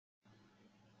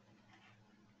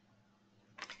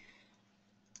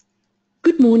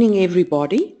morning,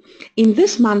 everybody. In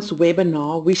this month's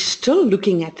webinar, we're still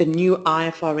looking at the new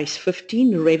IFRS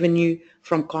 15 revenue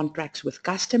from contracts with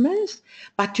customers,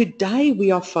 but today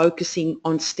we are focusing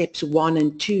on steps 1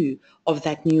 and 2 of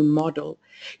that new model.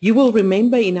 You will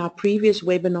remember in our previous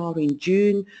webinar in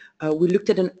June, we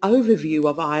looked at an overview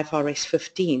of IFRS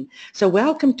 15. So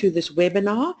welcome to this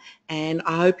webinar, and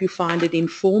I hope you find it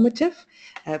informative.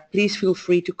 Please feel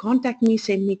free to contact me,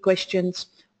 send me questions,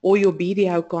 or your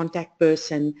BDO contact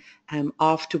person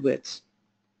afterwards.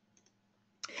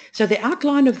 So the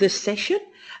outline of this session,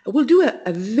 we'll do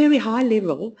a very high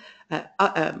level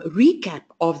recap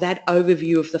of that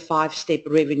overview of the 5-step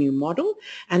revenue model,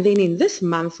 and then in this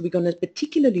month we're going to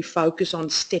particularly focus on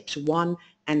steps 1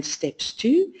 and steps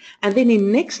 2, and then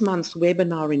in next month's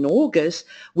webinar in August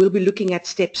we'll be looking at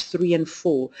steps 3 and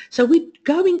 4. So we're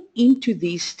going into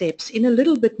these steps in a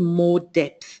little bit more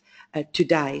depth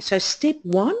today. So step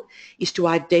 1 is to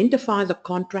identify the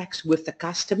contracts with the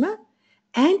customer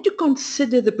and to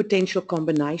consider the potential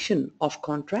combination of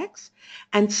contracts.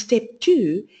 And step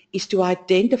 2 is to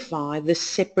identify the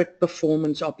separate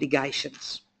performance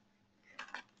obligations.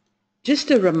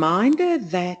 Just a reminder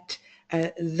that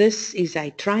this is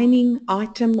a training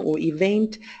item or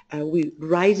event. We're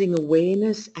raising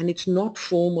awareness and it's not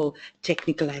formal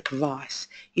technical advice.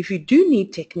 If you do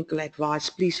need technical advice,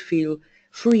 please feel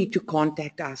free to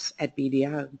contact us at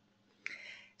BDO.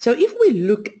 So if we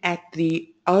look at the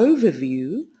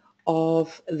overview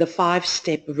of the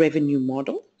 5-step revenue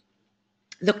model,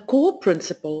 the core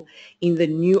principle in the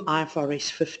new IFRS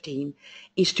 15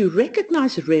 is to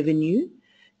recognize revenue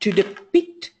to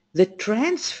depict the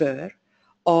transfer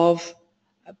of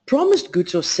promised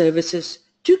goods or services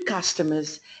to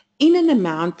customers in an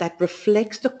amount that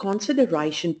reflects the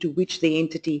consideration to which the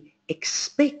entity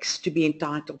expects to be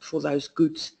entitled for those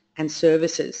goods and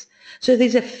services. So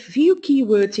there's a few key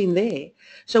words in there.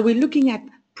 So we're looking at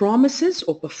promises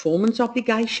or performance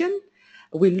obligation.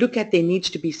 We look at there needs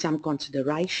to be some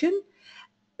consideration,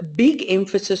 a big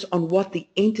emphasis on what the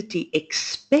entity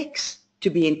expects to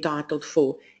be entitled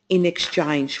for in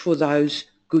exchange for those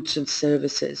goods and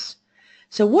services.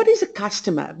 So what is a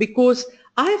customer? Because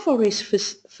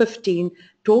IFRS 15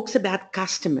 talks about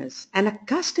customers, and a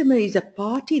customer is a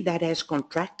party that has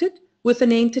contracted with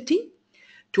an entity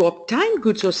to obtain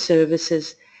goods or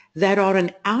services that are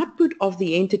an output of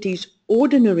the entity's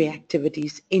ordinary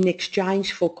activities in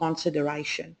exchange for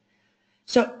consideration.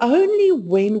 So only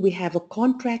when we have a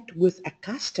contract with a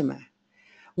customer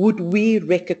would we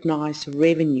recognize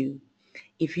revenue.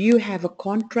 If you have a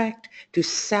contract to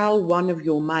sell one of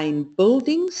your main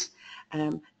buildings,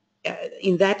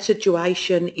 in that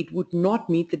situation it would not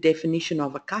meet the definition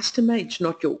of a customer. It's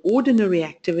not your ordinary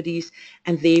activities,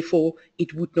 and therefore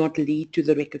it would not lead to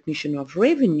the recognition of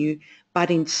revenue, but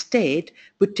instead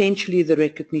potentially the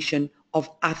recognition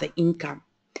of other income.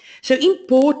 So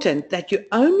important that you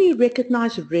only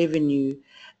recognize revenue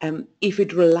if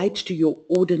it relates to your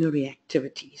ordinary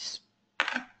activities.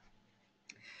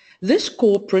 This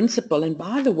core principle, and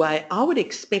by the way, I would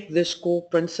expect this core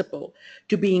principle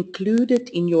to be included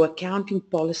in your accounting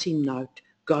policy note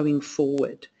going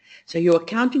forward. So your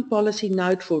accounting policy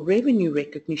note for revenue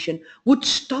recognition would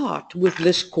start with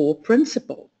this core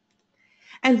principle.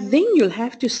 And then you'll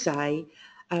have to say,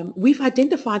 we've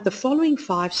identified the following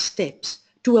 5 steps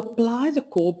to apply the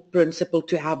core principle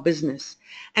to our business.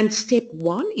 And step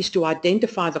 1 is to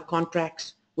identify the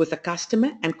contracts with a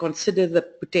customer and consider the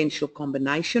potential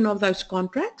combination of those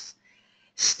contracts.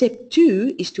 Step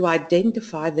 2 is to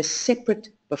identify the separate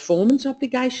performance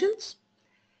obligations.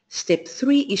 Step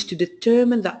 3 is to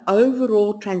determine the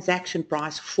overall transaction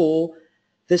price for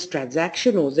this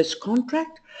transaction or this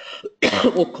contract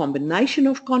or combination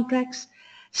of contracts.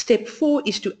 Step 4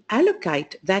 is to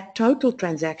allocate that total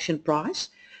transaction price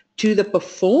to the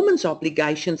performance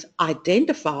obligations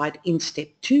identified in step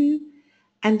 2.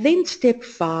 And then step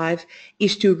 5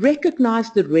 is to recognize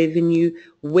the revenue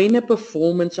when a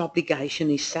performance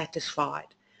obligation is satisfied.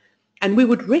 And we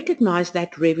would recognize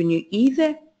that revenue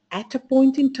either at a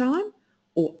point in time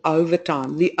or over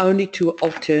time, the only 2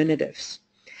 alternatives.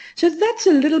 So that's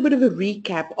a little bit of a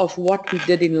recap of what we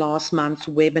did in last month's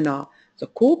webinar, the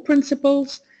core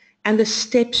principles and the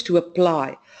steps to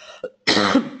apply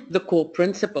the core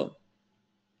principle.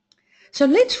 So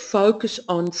let's focus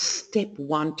on step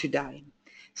 1 today.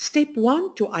 Step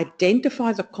 1, to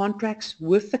identify the contracts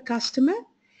with the customer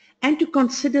and to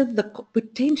consider the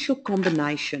potential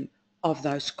combination of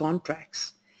those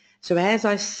contracts. So as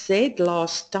I said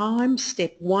last time,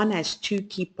 step 1 has 2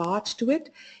 key parts to it.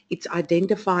 It's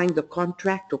identifying the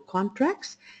contract or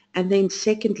contracts, and then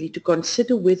secondly, to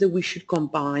consider whether we should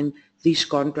combine these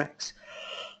contracts.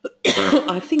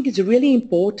 I think it's really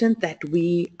important that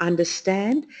we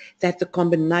understand that the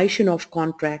combination of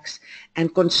contracts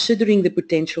and considering the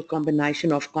potential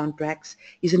combination of contracts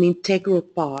is an integral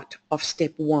part of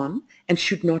step one and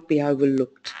should not be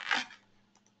overlooked.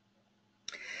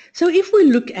 So if we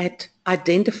look at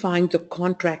identifying the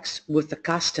contracts with the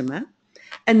customer,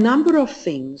 a number of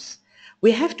things.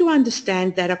 We have to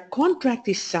understand that a contract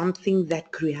is something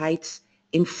that creates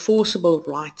enforceable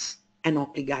rights and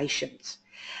obligations.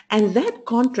 And that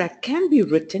contract can be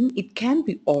written, it can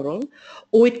be oral,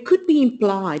 or it could be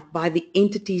implied by the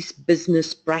entity's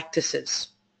business practices.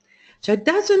 So it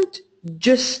doesn't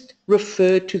just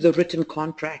refer to the written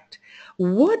contract.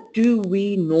 What do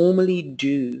we normally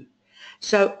do?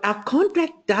 So our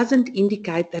contract doesn't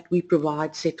indicate that we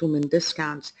provide settlement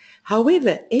discounts.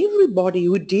 However, everybody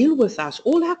who deal with us,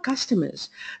 all our customers,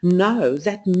 know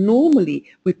that normally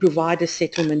we provide a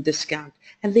settlement discount,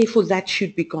 and therefore that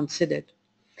should be considered.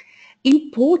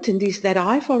 Important is that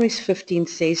IFRS 15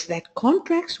 says that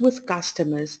contracts with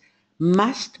customers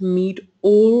must meet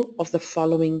all of the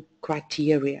following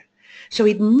criteria. So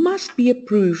it must be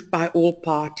approved by all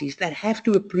parties that have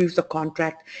to approve the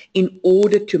contract in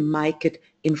order to make it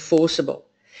enforceable.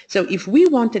 So if we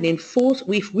want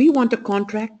a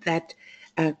contract that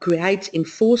creates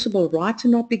enforceable rights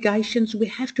and obligations, we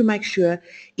have to make sure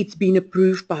it's been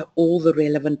approved by all the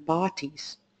relevant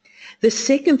parties. The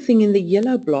second thing in the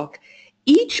yellow block,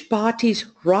 each party's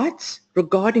rights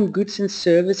regarding goods and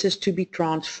services to be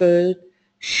transferred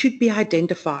should be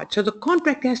identified. So the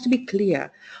contract has to be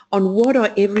clear on what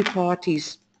are every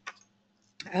party's,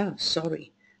 oh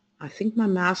sorry, I think my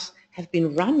mouse has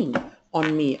been running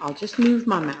on me. I'll just move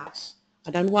my mouse.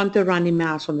 I don't want a running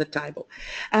mouse on the table.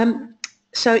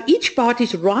 So each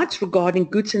party's rights regarding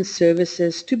goods and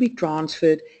services to be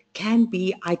transferred can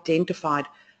be identified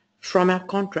from our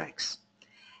contracts.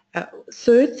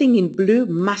 Third thing in blue,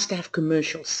 must have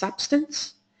commercial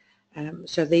substance.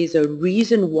 So there's a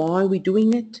reason why we're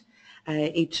doing it.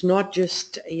 It's not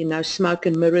just, smoke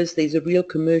and mirrors. There's a real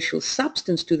commercial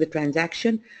substance to the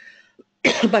transaction.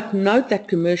 But note that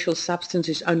commercial substance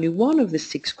is only one of the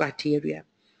 6 criteria.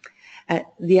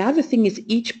 The other thing is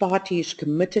each party is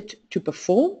committed to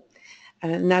perform.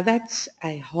 Now that's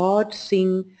a hard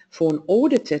thing for an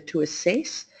auditor to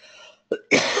assess,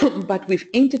 but we've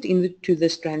entered into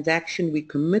this transaction, we're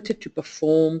committed to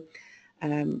perform.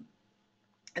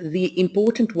 The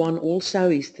important one also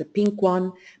is the pink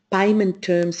one, payment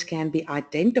terms can be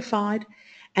identified,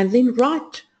 and then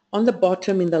right on the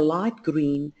bottom in the light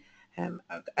green,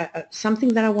 something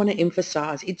that I want to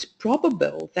emphasize, it's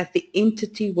probable that the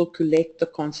entity will collect the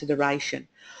consideration.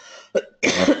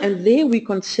 And there we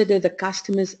consider the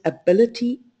customer's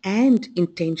ability and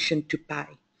intention to pay.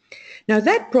 Now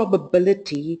that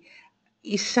probability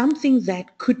is something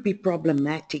that could be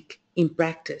problematic in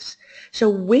practice. So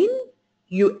when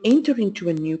you enter into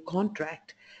a new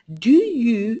contract, do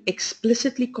you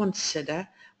explicitly consider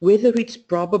whether it's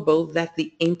probable that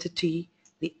the entity,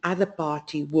 the other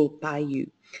party, will pay you?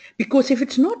 Because if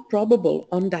it's not probable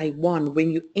on day one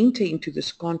when you enter into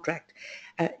this contract,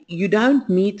 you don't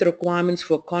meet the requirements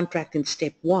for a contract in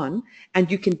step one,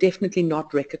 and you can definitely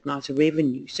not recognize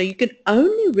revenue. So you can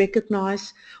only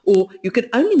recognize, or you can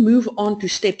only move on to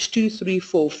steps 2, 3,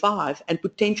 4, 5 and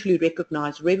potentially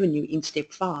recognize revenue in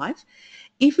step 5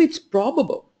 if it's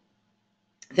probable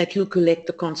that you'll collect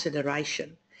the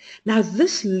consideration. Now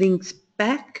this links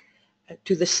back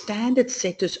to the standard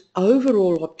setter's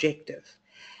overall objective,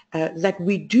 that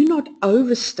we do not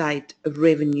overstate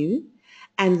revenue,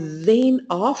 and then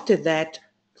after that,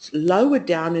 lower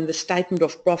down in the statement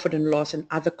of profit and loss and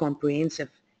other comprehensive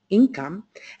income,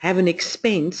 have an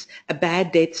expense, a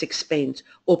bad debts expense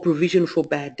or provision for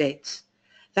bad debts.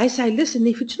 They say, listen,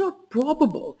 if it's not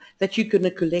probable that you're going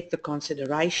to collect the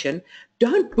consideration,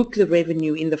 don't book the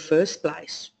revenue in the first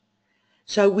place.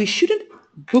 So we shouldn't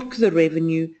book the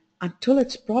revenue until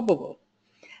it's probable.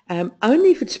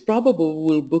 Only if it's probable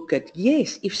we'll book it.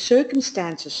 Yes, if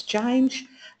circumstances change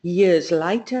years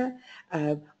later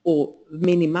or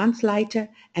many months later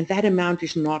and that amount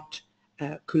is not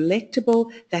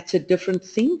collectible, that's a different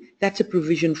thing. That's a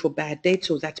provision for bad debts,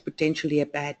 or that's potentially a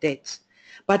bad debts.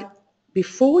 But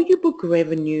before you book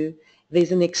revenue,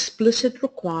 there's an explicit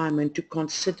requirement to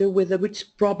consider whether it's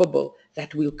probable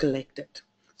that we'll collect it.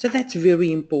 So that's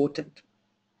very important.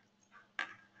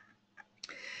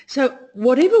 So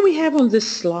whatever we have on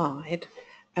this slide,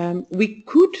 we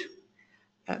could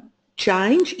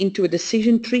change into a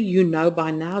decision tree. You know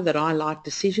by now that I like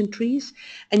decision trees.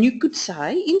 And you could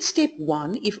say in step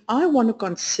 1, if I want to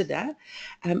consider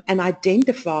and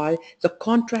identify the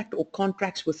contract or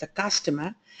contracts with the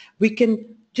customer, we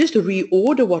can just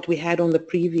reorder what we had on the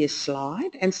previous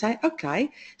slide and say, okay,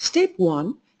 step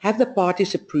 1, have the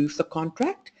parties approve the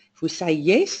contract? If we say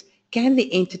yes, can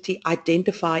the entity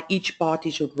identify each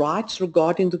party's rights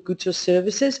regarding the goods or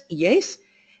services? Yes.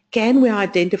 Can we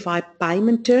identify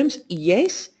payment terms?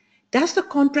 Yes. Does the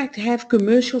contract have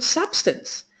commercial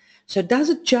substance? So does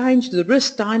it change the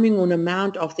risk, timing, or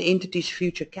amount of the entity's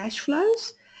future cash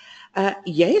flows?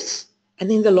 Yes. And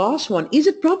then the last one, is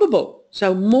it probable?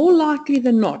 So more likely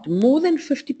than not, more than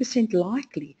 50%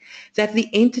 likely that the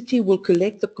entity will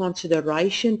collect the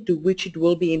consideration to which it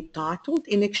will be entitled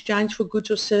in exchange for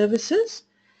goods or services?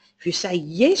 If you say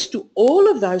yes to all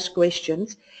of those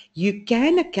questions, you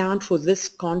can account for this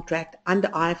contract under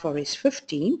IFRS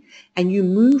 15 and you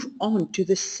move on to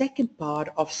the second part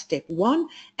of step 1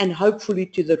 and hopefully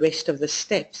to the rest of the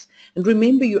steps. And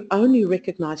remember, you only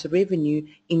recognize revenue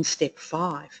in step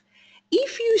 5.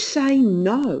 If you say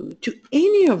no to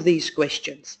any of these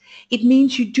questions, it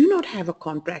means you do not have a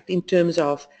contract in terms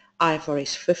of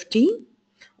IFRS 15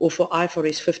 or for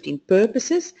IFRS 15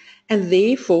 purposes, and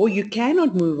therefore you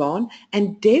cannot move on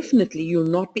and definitely you'll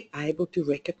not be able to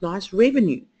recognize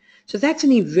revenue. So that's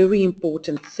a very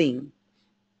important thing.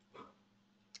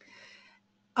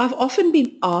 I've often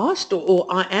been asked, or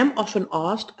I am often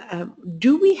asked,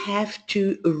 do we have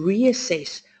to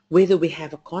reassess whether we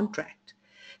have a contract?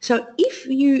 So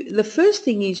the first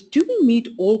thing is, do we meet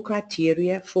all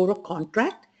criteria for a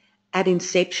contract at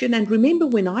inception? And remember,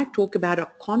 when I talk about a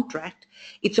contract,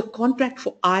 it's a contract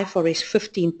for IFRS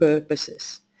 15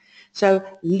 purposes. So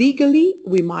legally,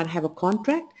 we might have a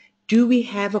contract. Do we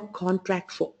have a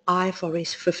contract for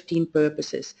IFRS 15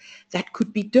 purposes? That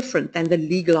could be different than the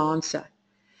legal answer.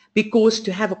 Because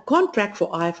to have a contract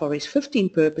for IFRS 15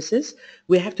 purposes,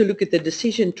 we have to look at the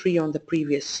decision tree on the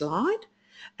previous slide,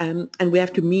 and we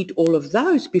have to meet all of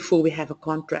those before we have a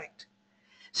contract.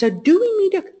 So do we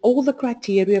meet all the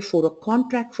criteria for a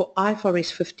contract for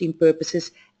IFRS 15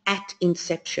 purposes at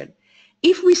inception?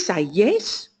 If we say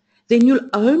yes, then you'll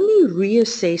only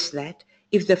reassess that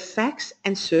if the facts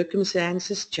and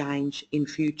circumstances change in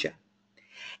future.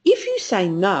 If you say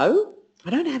no,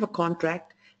 I don't have a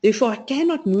contract, therefore I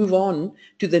cannot move on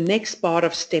to the next part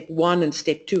of step 1 and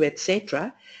step 2,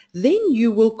 etc., then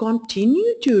you will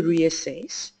continue to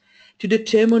reassess to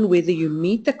determine whether you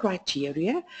meet the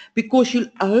criteria, because you'll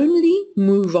only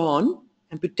move on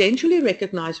and potentially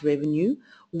recognize revenue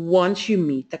once you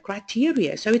meet the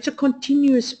criteria. So it's a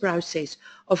continuous process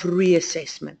of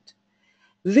reassessment.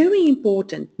 Very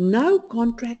important, no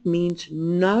contract means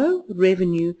no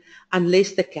revenue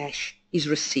unless the cash is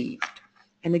received.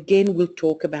 And again, we'll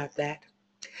talk about that.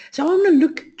 So I'm going to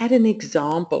look at an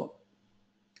example.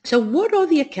 So what are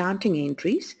the accounting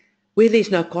entries where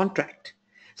there's no contract?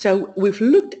 So we've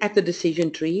looked at the decision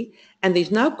tree and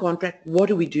there's no contract. What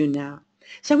do we do now?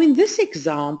 So in this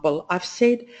example, I've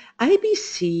said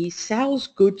ABC sells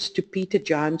goods to Peter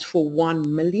Jones for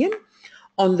 1 million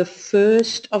on the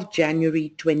 1st of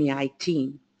January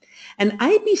 2018. And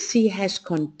ABC has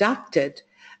conducted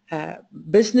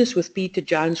business with Peter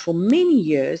Jones for many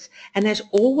years and has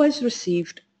always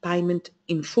received payment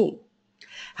in full.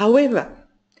 However,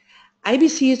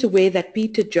 ABC is aware that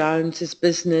Peter Jones's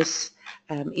business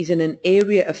is in an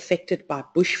area affected by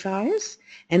bushfires,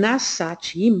 and as such,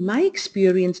 he may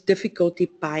experience difficulty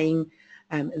paying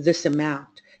this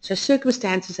amount. So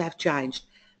circumstances have changed.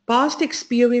 Past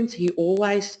experience, he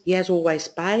has always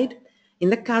paid. In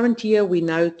the current year, we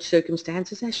know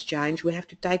circumstances has changed. We have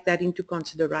to take that into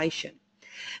consideration.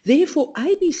 Therefore,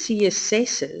 ABC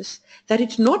assesses that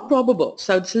it's not probable,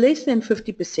 so it's less than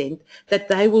 50%, that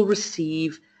they will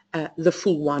receive the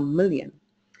full 1 million.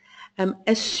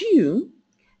 Assume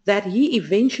that he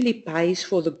eventually pays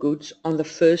for the goods on the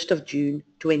 1st of June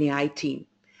 2018.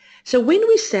 So when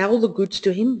we sell the goods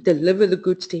to him, deliver the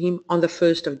goods to him on the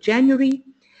 1st of January,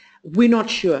 we're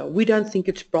not sure. We don't think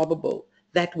it's probable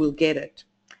that we'll get it.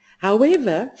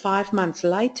 However, 5 months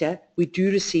later, we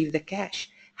do receive the cash.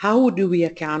 How do we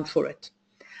account for it?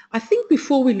 I think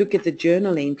before we look at the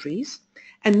journal entries,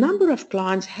 a number of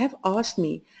clients have asked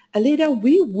me, Aletta,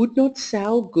 we would not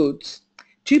sell goods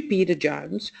to Peter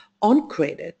Jones on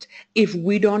credit if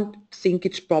we don't think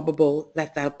it's probable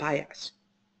that they'll pay us.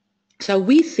 So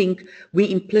we think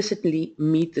we implicitly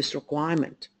meet this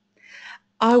requirement.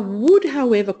 I would,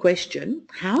 however, question,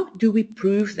 how do we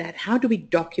prove that? How do we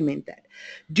document that?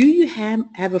 Do you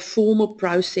have a formal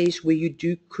process where you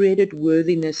do credit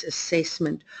worthiness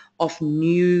assessment of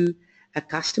new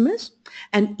customers.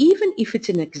 And even if it's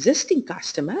an existing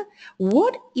customer,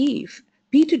 what if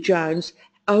Peter Jones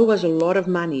owes us a lot of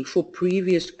money for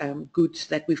previous goods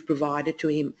that we've provided to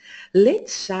him?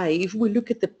 Let's say if we look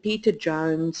at the Peter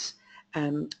Jones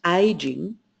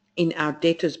aging in our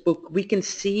debtors book, we can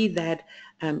see that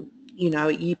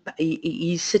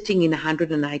he's sitting in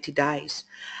 180 days.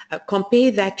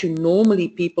 Compare that to normally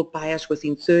people pay us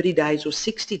within 30 days or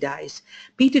 60 days.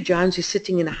 Peter Jones is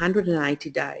sitting in 180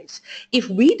 days. If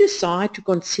we decide to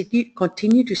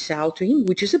continue to sell to him,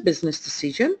 which is a business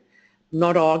decision,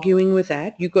 not arguing with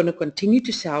that, you're going to continue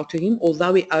to sell to him,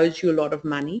 although he owes you a lot of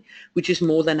money, which is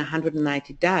more than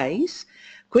 180 days.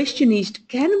 Question is,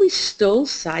 can we still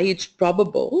say it's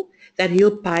probable that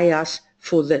he'll pay us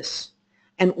for this?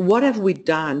 And what have we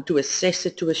done to assess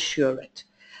it, to assure it?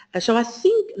 So I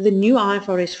think the new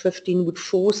IFRS 15 would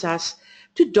force us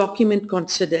to document,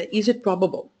 consider, is it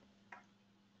probable?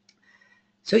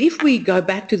 So if we go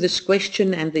back to this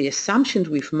question and the assumptions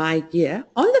we've made here,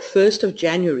 on the 1st of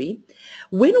January,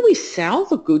 when we sell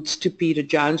the goods to Peter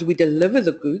Jones, we deliver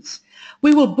the goods,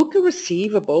 we will book a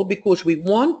receivable because we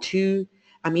want to,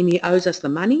 he owes us the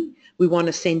money, we want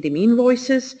to send him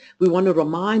invoices, we want to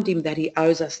remind him that he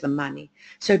owes us the money.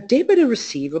 So debit a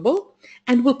receivable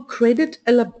and we'll credit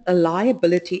a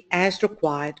liability as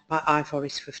required by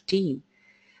IFRS 15.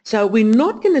 So we're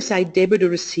not going to say debit a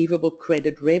receivable,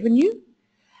 credit revenue,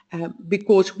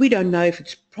 because we don't know if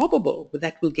it's probable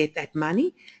that we'll get that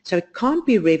money. So it can't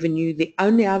be revenue. The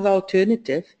only other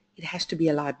alternative, it has to be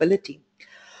a liability.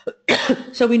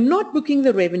 So we're not booking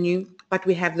the revenue, but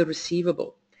we have the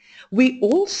receivable. We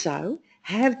also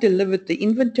have delivered the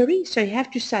inventory, so you have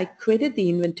to say credit the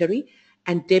inventory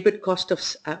and debit cost of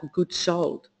goods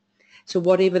sold. So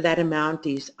whatever that amount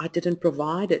is, I didn't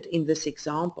provide it in this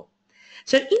example.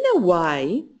 So in a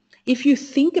way, if you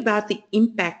think about the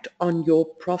impact on your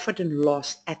profit and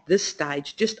loss at this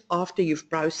stage, just after you've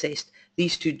processed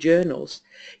these two journals,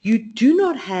 you do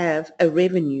not have a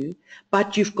revenue,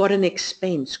 but you've got an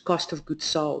expense, cost of goods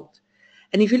sold.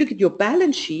 And if you look at your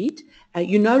balance sheet,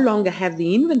 you no longer have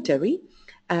the inventory.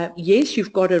 Yes,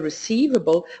 you've got a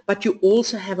receivable, but you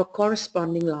also have a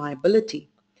corresponding liability.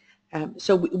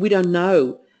 So we don't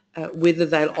know whether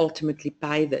they'll ultimately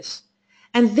pay this.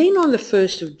 And then on the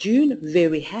 1st of June,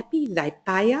 very happy, they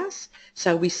pay us.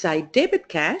 So we say debit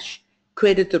cash,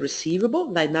 credit the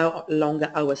receivable, they no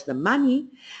longer owe us the money,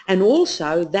 and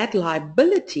also that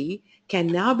liability can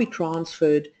now be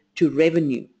transferred to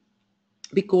revenue.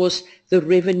 Because the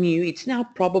revenue, it's now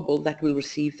probable that we'll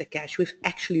receive the cash. We've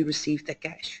actually received the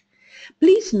cash.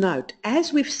 Please note,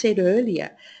 as we've said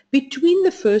earlier, between the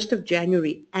 1st of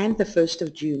January and the 1st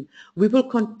of June, we will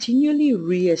continually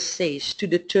reassess to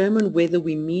determine whether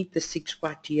we meet the 6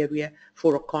 criteria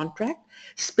for a contract.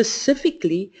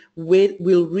 Specifically,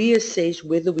 we'll reassess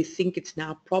whether we think it's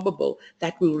now probable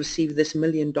that we'll receive this $1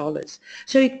 million.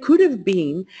 So it could have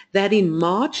been that in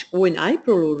March or in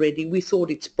April already we thought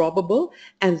it's probable,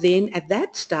 and then at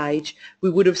that stage we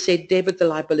would have said debit the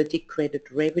liability, credit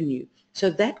revenue. So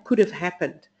that could have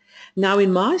happened. Now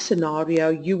in my scenario,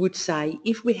 you would say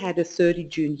if we had a 30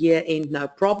 June year end, no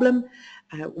problem.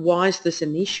 Why is this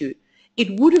an issue?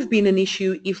 It would have been an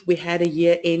issue if we had a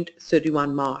year end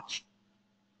 31 March.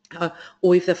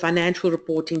 Or if the financial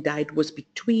reporting date was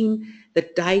between the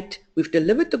date we've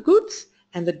delivered the goods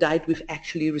and the date we've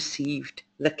actually received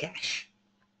the cash.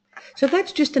 So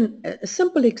that's just a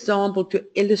simple example to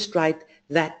illustrate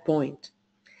that point.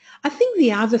 I think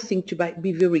the other thing to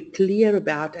be very clear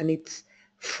about, and it's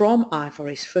from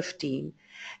IFRS 15,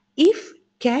 if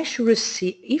cash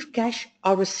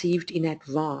are received in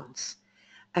advance,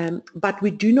 but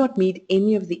we do not meet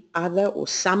any of the other or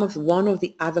one of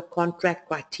the other contract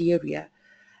criteria,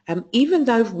 even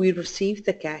though we received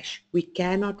the cash, we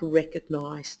cannot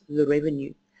recognize the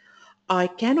revenue. I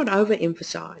cannot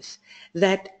overemphasize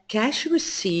that cash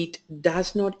receipt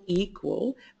does not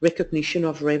equal recognition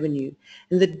of revenue.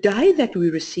 And the day that we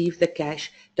receive the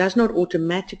cash does not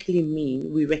automatically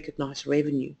mean we recognize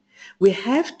revenue. We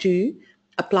have to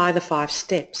apply the 5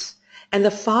 steps. And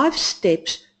the 5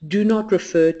 steps do not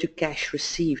refer to cash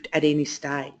received at any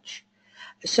stage.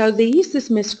 So there is this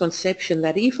misconception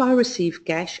that if I receive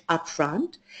cash up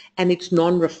front and it's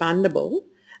non-refundable,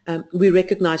 we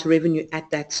recognize revenue at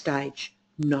that stage.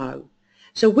 No.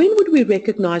 So when would we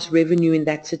recognize revenue in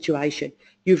that situation?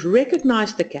 You've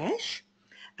recognized the cash,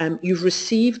 you've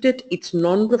received it, it's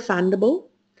non-refundable.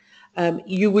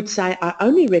 You would say, I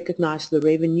only recognize the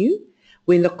revenue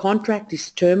when the contract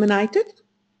is terminated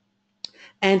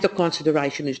and the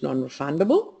consideration is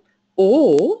non-refundable,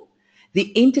 or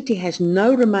the entity has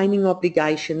no remaining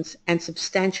obligations and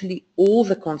substantially all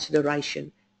the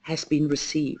consideration has been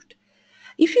received.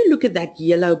 If you look at that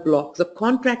yellow block, the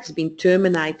contract has been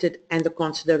terminated and the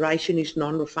consideration is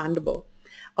non-refundable.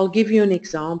 I'll give you an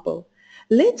example.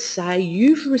 Let's say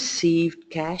you've received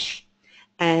cash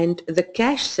and the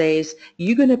cash says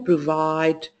you're going to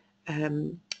provide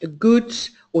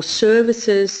goods or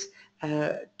services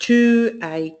to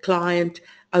a client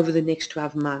over the next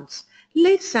 12 months.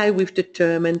 Let's say we've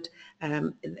determined,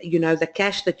 the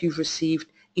cash that you've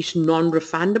received is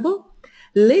non-refundable.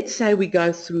 Let's say we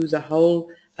go through the whole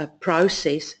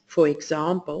process, for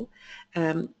example,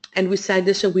 and we say,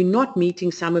 listen, we're not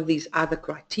meeting some of these other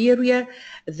criteria,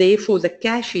 therefore the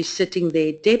cash is sitting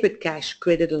there, debit cash,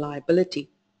 credit liability.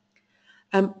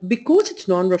 Because it's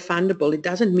non-refundable, it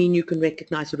doesn't mean you can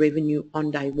recognize the revenue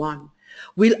on day one.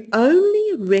 We'll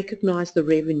only recognize the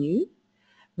revenue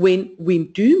when we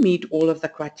do meet all of the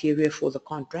criteria for the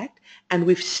contract and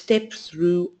we've stepped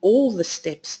through all the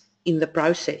steps in the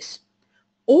process,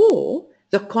 or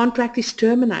the contract is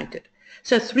terminated.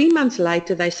 So 3 months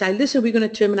later they say, listen, we're going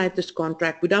to terminate this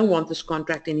contract, we don't want this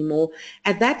contract anymore.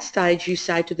 At that stage you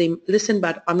say to them, listen,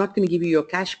 but I'm not going to give you your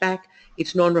cash back,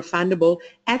 it's non-refundable.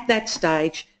 At that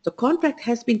stage the contract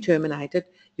has been terminated,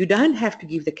 you don't have to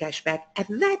give the cash back. At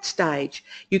that stage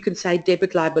you can say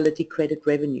debit liability, credit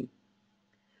revenue.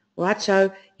 Right,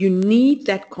 so you need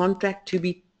that contract to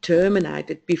be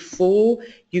terminated before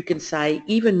you can say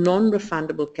even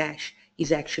non-refundable cash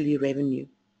is actually revenue.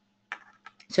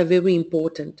 So very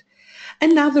important.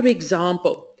 Another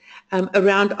example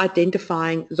around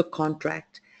identifying the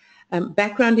contract.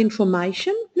 Background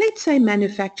information, let's say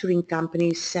manufacturing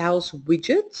company sells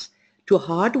widgets to a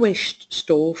hardware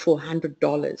store for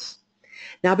 $100.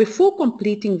 Now before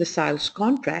completing the sales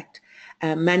contract,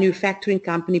 a manufacturing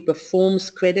company performs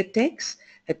credit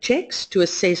checks to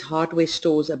assess hardware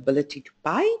store's ability to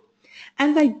pay,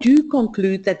 and they do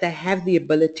conclude that they have the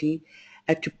ability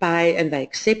to pay and they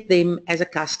accept them as a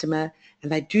customer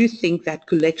and they do think that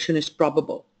collection is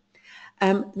probable.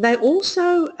 They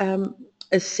also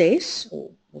assess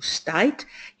or state,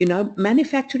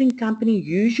 manufacturing company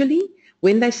usually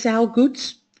when they sell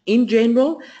goods in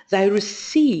general they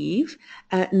receive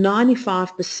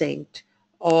 95%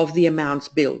 of the amounts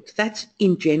billed. That's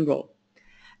in general.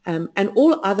 And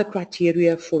all other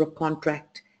criteria for a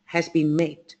contract has been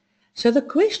met. So the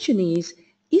question is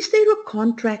there a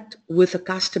contract with a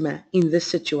customer in this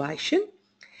situation?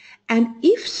 And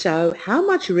if so, how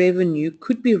much revenue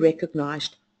could be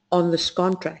recognized on this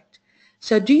contract?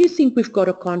 So do you think we've got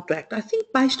a contract? I think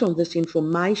based on this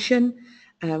information,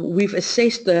 we've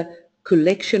assessed the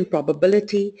collection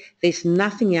probability. There's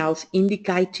nothing else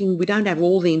indicating, we don't have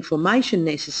all the information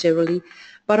necessarily,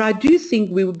 but I do think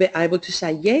we will be able to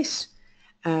say yes,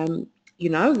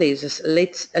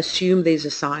 let's assume there's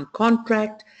a signed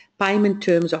contract, payment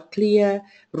terms are clear,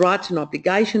 rights and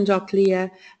obligations are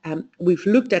clear, we've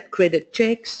looked at credit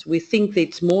checks, we think that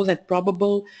it's more than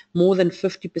probable, more than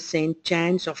 50%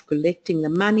 chance of collecting the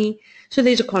money, so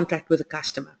there's a contract with a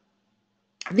customer.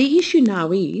 The issue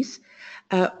now is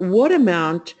what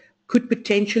amount could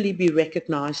potentially be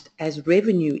recognized as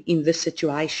revenue in this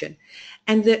situation.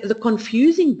 And the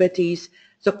confusing bit is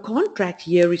the contract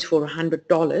here is for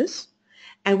 $100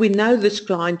 and we know this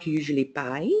client usually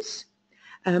pays,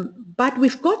 but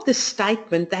we've got this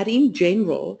statement that in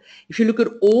general, if you look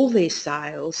at all their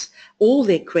sales, all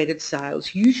their credit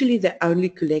sales, usually they only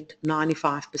collect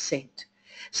 95%.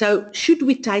 So should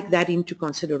we take that into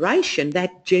consideration,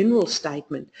 that general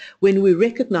statement, when we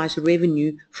recognize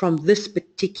revenue from this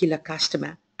particular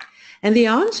customer? And the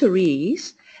answer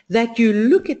is that you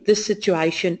look at this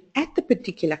situation at the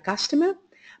particular customer.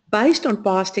 Based on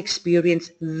past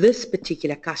experience, this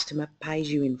particular customer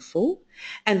pays you in full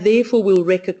and therefore will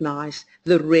recognize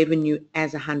the revenue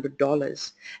as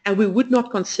 $100. And we would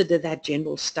not consider that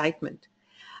general statement.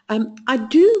 I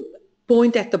do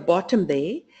point at the bottom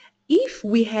there, if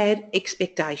we had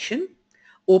expectation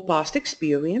or past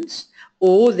experience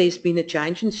or there's been a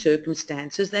change in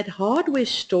circumstances that hardware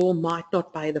store might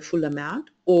not pay the full amount,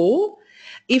 or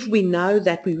if we know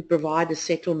that we would provide a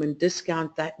settlement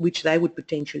discount which they would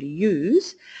potentially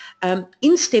use,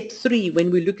 in step 3 when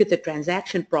we look at the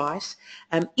transaction price,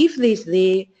 if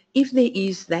there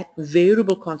is that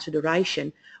variable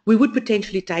consideration, we would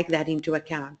potentially take that into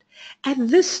account. At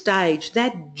this stage,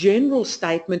 that general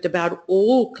statement about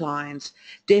all clients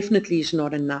definitely is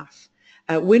not enough.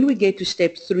 When we get to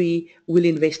step 3, we'll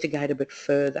investigate a bit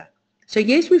further. So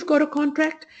yes, we've got a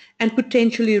contract and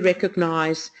potentially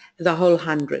recognize the whole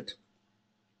 100.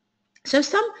 So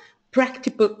some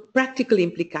practical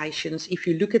implications if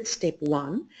you look at step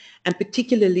 1 and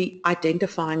particularly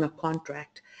identifying a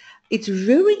contract. It's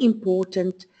very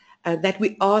important that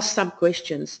we ask some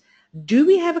questions. Do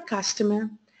we have a customer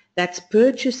that's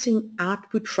purchasing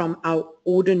output from our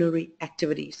ordinary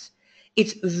activities?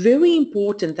 It's very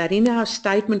important that in our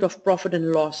statement of profit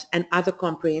and loss and other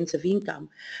comprehensive income,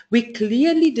 we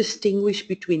clearly distinguish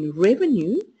between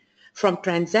revenue from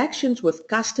transactions with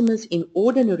customers in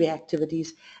ordinary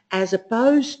activities as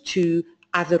opposed to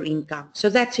other income. So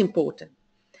that's important.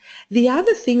 The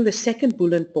other thing, the second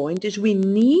bullet point, is we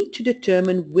need to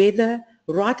determine whether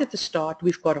right at the start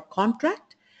we've got a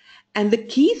contract, and the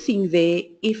key thing there,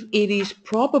 if it is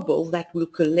probable that we'll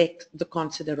collect the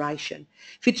consideration.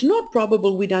 If it's not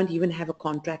probable, we don't even have a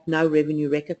contract, no revenue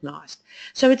recognized.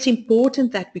 So it's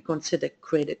important that we consider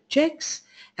credit checks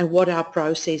and what our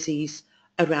process is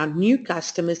around new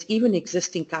customers, even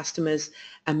existing customers,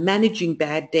 managing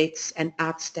bad debts and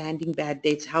outstanding bad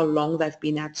debts, how long they've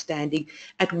been outstanding,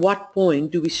 at what point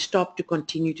do we stop to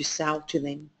continue to sell to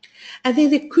them. And then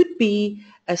there could be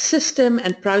a system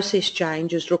and process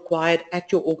changes required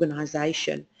at your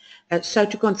organization. So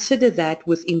to consider that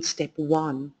within step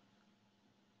one.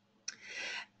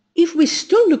 If we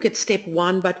still look at step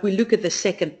one, but we look at the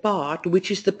second part,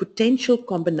 which is the potential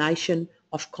combination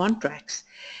of contracts,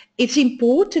 it's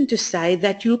important to say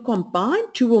that you'll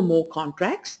combine two or more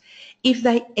contracts if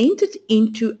they entered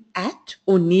into at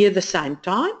or near the same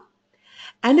time,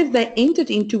 and if they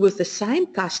entered into with the same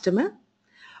customer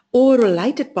or a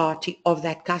related party of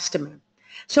that customer.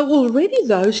 So already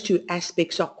those two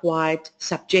aspects are quite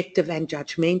subjective and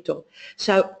judgmental.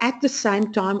 So at the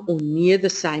same time or near the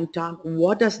same time,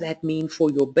 what does that mean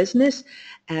for your business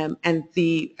and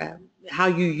how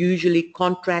you usually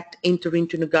contract, enter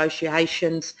into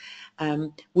negotiations?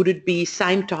 Would it be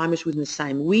same time as within the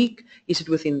same week? Is it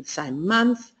within the same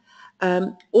month?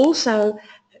 Also,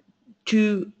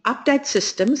 to update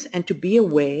systems and to be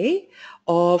aware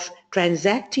of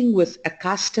transacting with a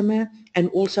customer and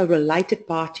also related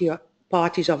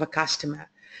parties of a customer.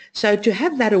 So to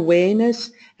have that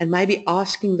awareness and maybe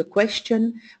asking the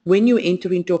question, when you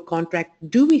enter into a contract,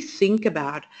 do we think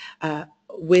about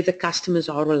whether customers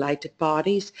are related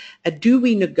parties? Do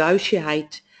we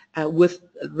negotiate with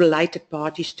related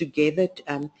parties together,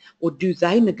 or do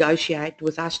they negotiate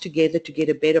with us together to get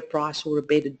a better price or a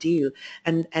better deal?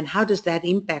 And how does that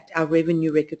impact our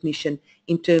revenue recognition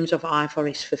in terms of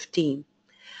IFRS 15?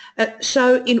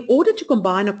 So in order to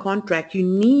combine a contract, you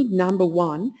need, number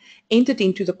one, entered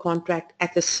into the contract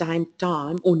at the same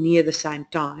time or near the same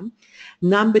time.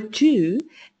 Number two,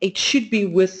 it should be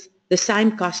with the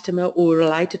same customer or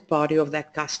related party of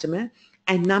that customer.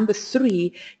 And number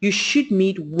three, you should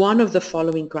meet one of the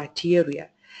following criteria.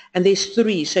 And there's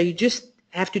three, so you just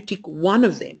have to tick one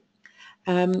of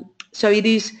them. So it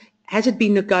is, has it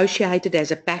been negotiated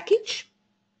as a package?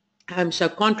 So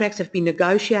contracts have been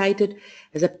negotiated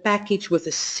as a package with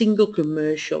a single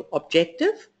commercial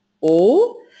objective,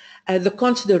 or the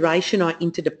consideration are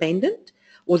interdependent,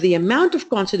 or the amount of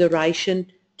consideration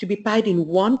to be paid in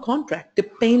one contract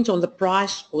depends on the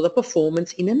price or the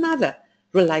performance in another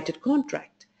related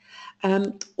contract,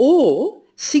 or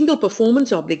single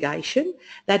performance obligation,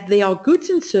 that there are goods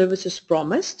and services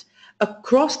promised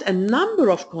across a number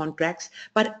of contracts,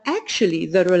 but actually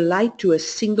they relate to a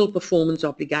single performance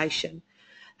obligation.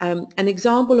 An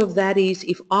example of that is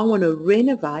if I want to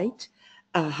renovate,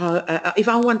 if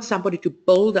I want somebody to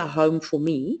build a home for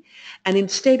me, and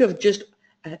instead of just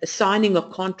signing a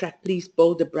contract, please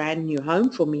build a brand new home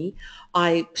for me,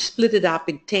 I split it up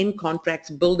in 10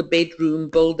 contracts, build a bedroom,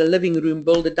 build a living room,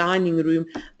 build a dining room,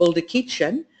 build a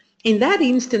kitchen. In that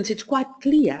instance, it's quite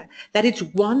clear that it's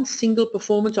one single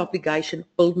performance obligation,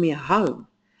 build me a home.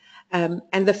 And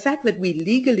the fact that we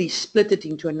legally split it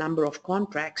into a number of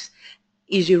contracts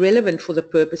is irrelevant for the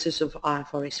purposes of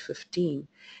IFRS 15.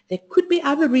 There could be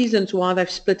other reasons why they've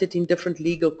split it in different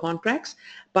legal contracts,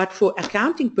 but for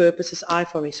accounting purposes,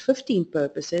 IFRS 15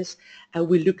 purposes,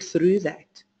 we look through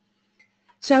that.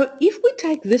 So if we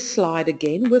take this slide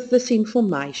again with this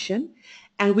information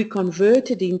and we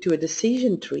convert it into a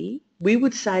decision tree, we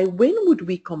would say, when would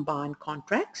we combine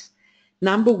contracts?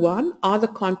 Number one, are the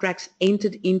contracts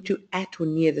entered into at or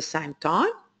near the same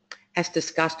time? As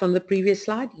discussed on the previous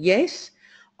slide, yes.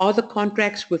 Are the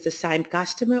contracts with the same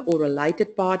customer or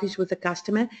related parties with the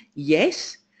customer?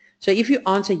 Yes. So if you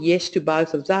answer yes to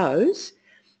both of those,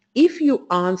 if you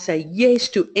answer yes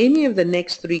to any of the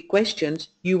next three questions,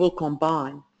 you will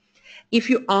combine. If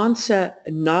you answer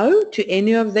no to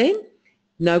any of them,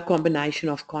 no combination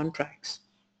of contracts.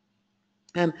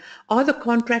 Are the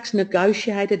contracts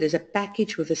negotiated as a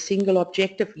package with a single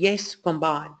objective? Yes,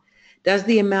 combine. Does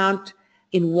the amount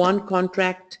in one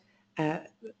contract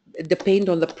depend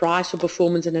on the price or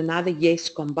performance in another? Yes,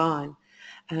 combine.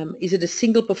 Is it a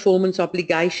single performance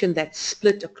obligation that's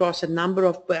split across a number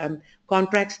of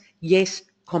contracts? Yes,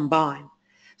 combine.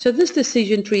 So this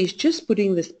decision tree is just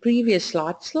putting this previous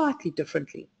slide slightly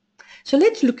differently. So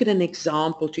let's look at an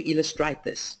example to illustrate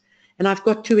this. And I've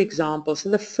got two examples. So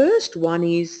the first one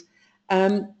is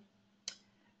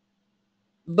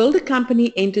builder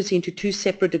company enters into two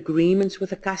separate agreements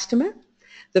with a customer.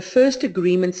 The first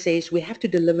agreement says we have to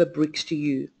deliver bricks to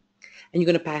you and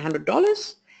you're going to pay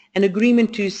 $100. And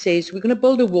agreement 2 says we're going to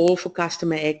build a wall for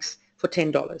customer X for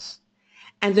 $10.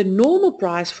 And the normal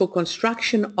price for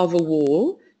construction of a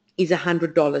wall is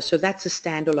 $100. So that's a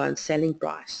standalone selling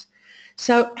price.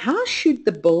 So how should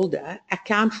the builder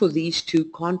account for these two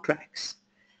contracts?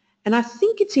 And I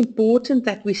think it's important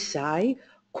that we say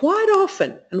quite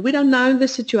often, and we don't know the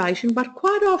situation, but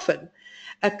quite often,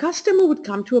 a customer would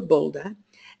come to a builder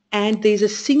and there's a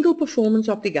single performance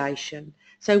obligation.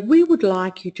 So we would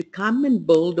like you to come and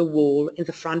build a wall in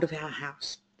the front of our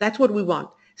house. That's what we want,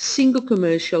 single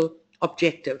commercial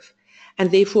objective, and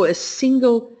therefore a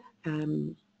single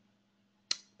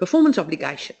performance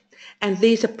obligation. And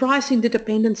there's a price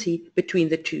interdependency between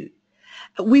the two.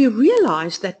 We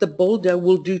realize that the builder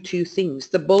will do two things.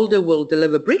 The builder will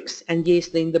deliver bricks, and yes,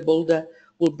 then the builder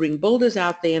will bring builders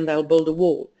out there and they'll build a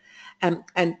wall.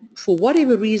 And for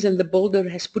whatever reason, the builder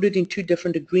has put it in two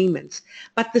different agreements.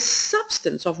 But the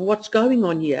substance of what's going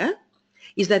on here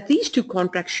is that these two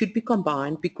contracts should be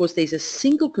combined because there's a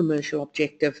single commercial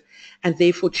objective and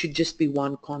therefore it should just be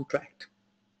one contract.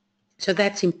 So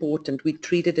that's important. We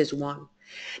treat it as one.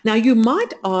 Now you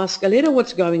might ask, Aletta,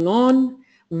 what's going on?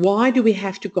 Why do we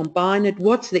have to combine it?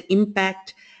 What's the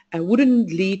impact?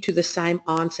 Wouldn't it lead to the same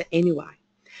answer anyway?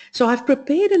 So I've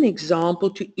prepared an example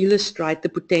to illustrate the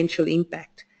potential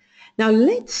impact. Now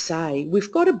let's say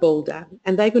we've got a builder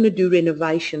and they're going to do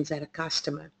renovations at a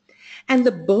customer. And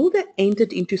the builder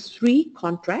entered into 3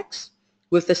 contracts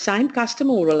with the same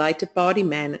customer or related party,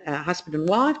 husband and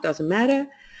wife, doesn't matter.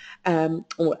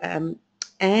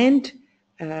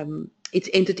 It's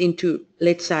entered into,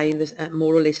 let's say,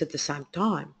 more or less at the same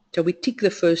time. So we tick the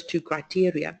first 2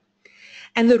 criteria.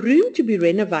 And the room to be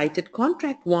renovated,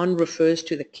 contract 1 refers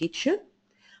to the kitchen,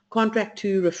 contract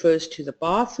 2 refers to the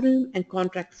bathroom, and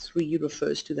contract 3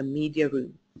 refers to the media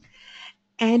room.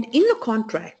 And in the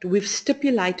contract, we've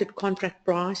stipulated contract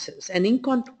prices. And in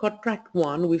contract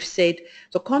 1, we've said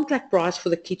the contract price for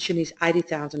the kitchen is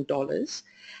 $80,000,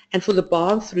 and for the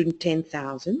bathroom,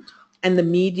 $10,000, and the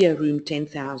media room,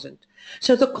 $10,000.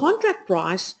 So the contract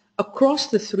price across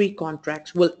the 3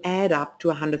 contracts will add up to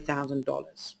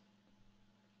 $100,000.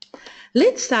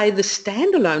 Let's say the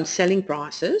standalone selling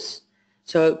prices,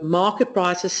 so market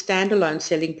prices, standalone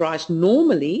selling price,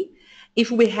 normally,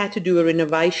 if we had to do a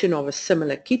renovation of a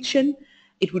similar kitchen,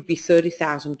 it would be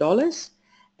 $30,000,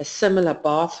 a similar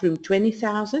bathroom,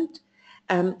 $20,000,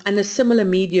 and a similar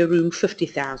media room,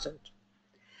 $50,000.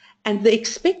 And the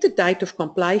expected date of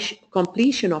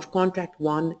completion of contract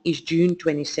 1 is June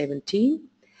 2017,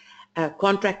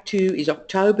 contract 2 is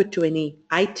October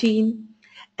 2018,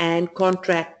 and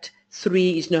contract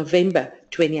 3 is November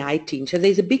 2018. So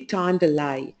there's a big time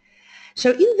delay.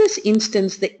 So in this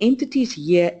instance, the entity's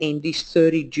year end is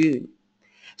 30 June.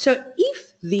 So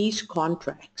if these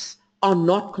contracts are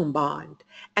not combined,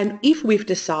 and if we've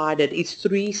decided it's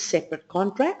 3 separate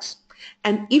contracts,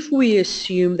 and if we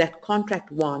assume that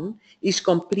contract 1 is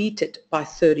completed by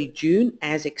 30 June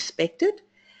as expected,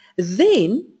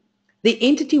 then the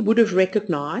entity would have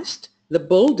recognized, the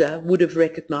builder would have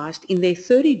recognized in their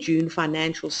 30 June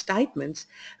financial statements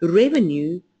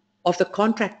revenue of the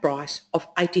contract price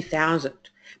of $80,000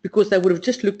 because they would have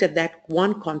just looked at that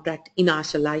one contract in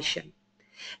isolation.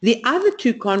 The other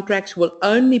 2 contracts will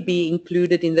only be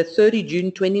included in the 30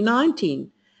 June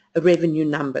 2019 revenue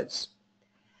numbers.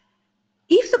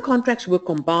 If the contracts were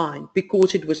combined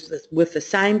because it was with the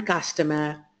same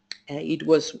customer, it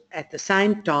was at the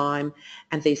same time,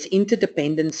 and there's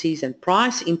interdependencies and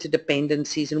price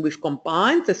interdependencies, and we've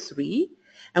combined the 3,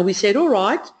 and we said, all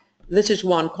right, this is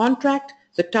one contract.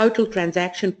 The total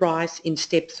transaction price in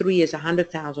step 3 is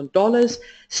 $100,000.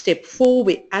 Step 4,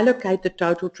 we allocate the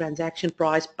total transaction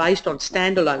price based on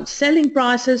standalone selling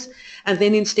prices, and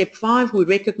then in step 5, we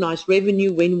recognize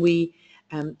revenue when we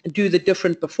do the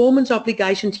different performance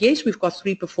obligations. Yes, we've got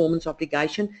 3 performance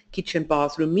obligations, kitchen,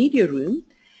 bathroom, media room.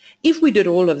 If we did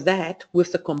all of that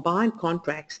with the combined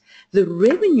contracts, the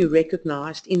revenue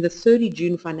recognized in the 30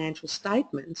 June financial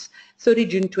statements, 30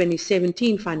 June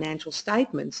 2017 financial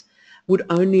statements, would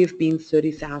only have been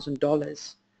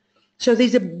 $30,000. So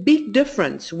there's a big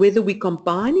difference whether we're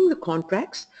combining the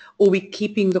contracts or we're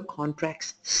keeping the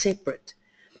contracts separate.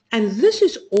 And this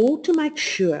is all to make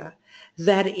sure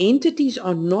that entities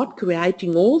are not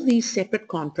creating all these separate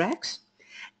contracts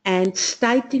and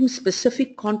stating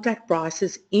specific contract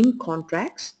prices in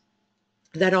contracts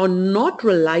that are not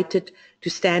related to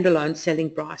standalone selling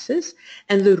prices.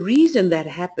 And the reason that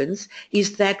happens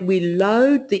is that we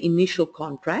load the initial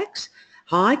contracts,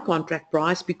 high contract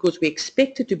price, because we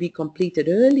expect it to be completed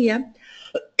earlier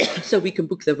so we can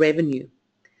book the revenue.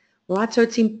 Right, so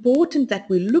it's important that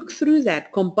we look through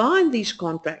that, combine these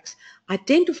contracts,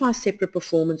 identify separate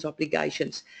performance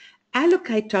obligations,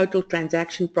 allocate total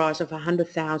transaction price of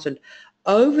 100,000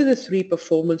 over the 3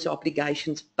 performance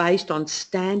obligations based on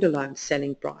standalone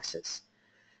selling prices.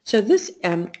 So this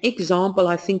example,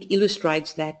 I think,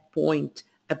 illustrates that point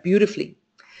beautifully.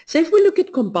 So if we look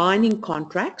at combining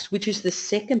contracts, which is the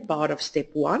second part of step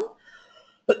 1,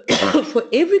 for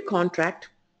every contract,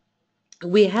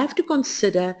 we have to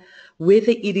consider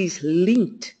whether it is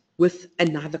linked with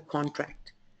another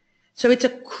contract. So it's a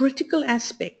critical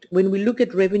aspect when we look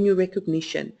at revenue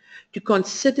recognition to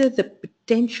consider the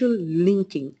potential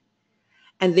linking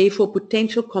and therefore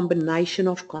potential combination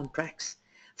of contracts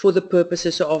for the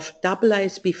purposes of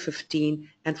AASB 15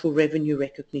 and for revenue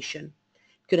recognition.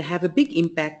 It could have a big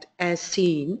impact as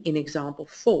seen in example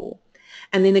 4.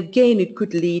 And then again, it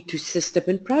could lead to system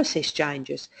and process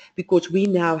changes because we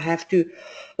now have to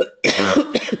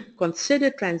consider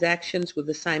transactions with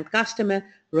the same customer,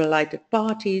 related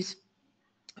parties,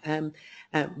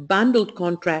 bundled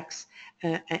contracts,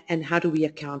 and how do we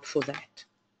account for that.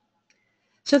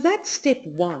 So that's step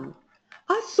 1.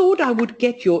 I thought I would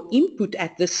get your input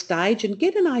at this stage and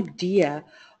get an idea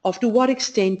of to what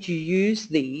extent you use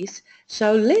these.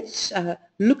 So let's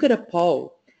look at a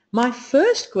poll. My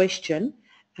first question,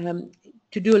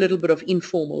 to do a little bit of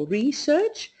informal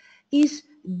research, is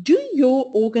do your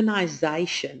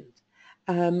organization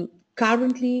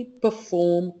currently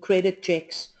perform credit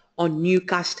checks on new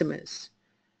customers?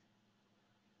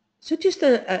 So just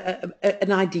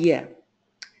an idea.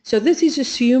 So this is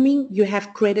assuming you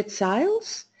have credit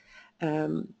sales.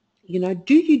 Do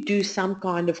you do some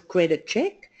kind of credit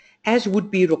check as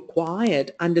would be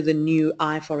required under the new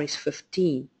IFRS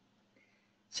 15?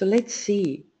 So let's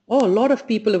see. Oh, a lot of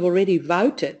people have already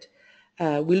voted.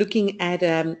 We're looking at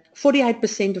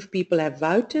 48% of people have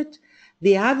voted.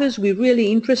 The others, we're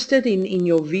really interested in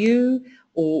your view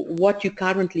or what you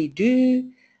currently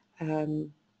do.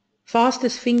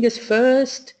 Fastest fingers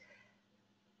first.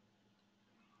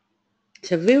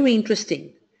 So very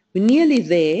interesting. We're nearly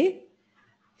there.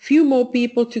 Few more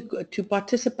people to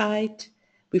participate.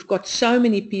 We've got so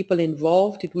many people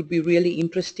involved. It would be really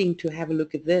interesting to have a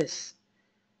look at this.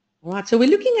 All right, so we're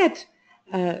looking at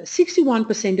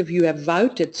 61% of you have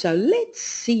voted. So let's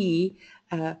see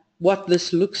what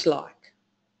this looks like.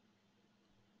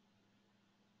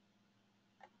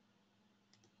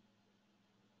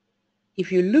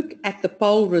 If you look at the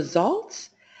poll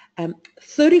results,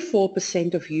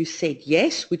 34% of you said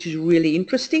yes, which is really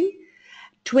interesting.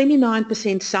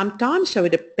 29% sometimes, so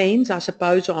it depends, I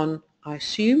suppose, on, I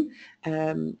assume,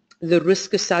 the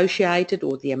risk associated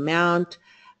or the amount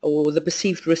or the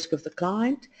perceived risk of the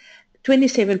client.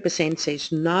 27%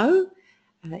 says no.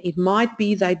 It might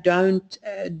be they don't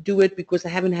do it because they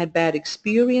haven't had bad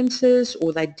experiences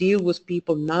or they deal with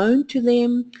people known to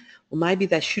them, or maybe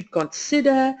they should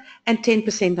consider, and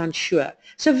 10% unsure.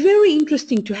 So very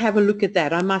interesting to have a look at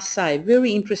that, I must say,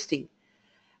 very interesting.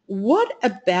 What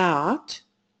about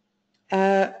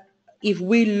if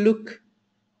we look,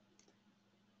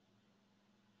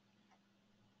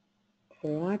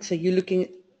 all right, so you're looking,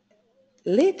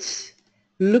 let's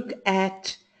look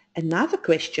at another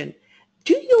question.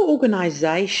 Do your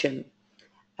organization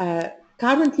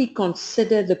currently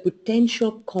consider the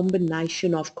potential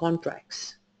combination of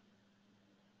contracts?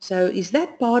 So is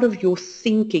that part of your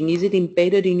thinking? Is it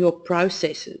embedded in your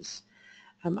processes?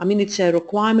 I mean, it's a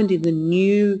requirement in the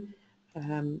new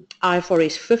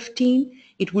IFRS 15.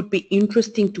 It would be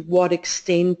interesting to what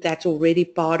extent that's already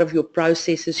part of your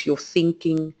processes, your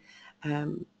thinking.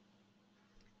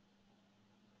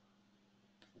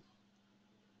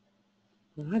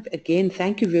 Right. Again,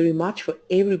 thank you very much for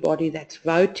everybody that's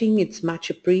voting. It's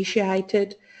much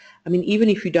appreciated. I mean, even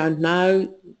if you don't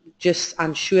know, just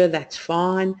unsure, that's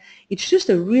fine. It's just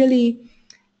a really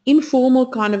informal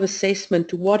kind of assessment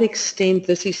to what extent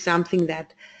this is something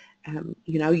that,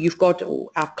 you've got, or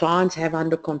our clients have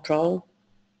under control,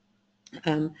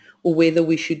 or whether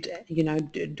we should,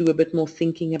 do a bit more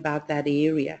thinking about that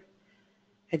area.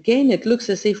 Again, it looks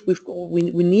as if we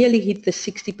nearly hit the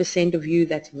 60% of you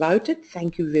that's voted.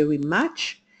 Thank you very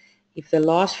much. If the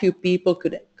last few people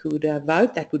could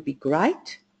vote, that would be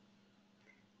great.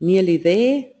 Nearly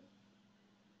there.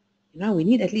 we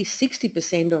need at least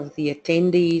 60% of the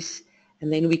attendees,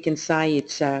 and then we can say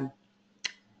it's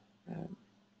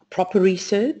proper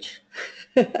research.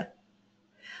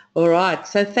 All right,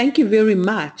 so thank you very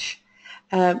much.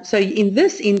 So in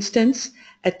this instance,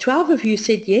 12 of you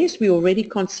said yes, we already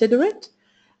consider it.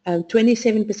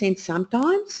 27%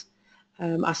 sometimes.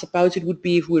 I suppose it would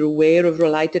be if we're aware of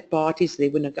related parties,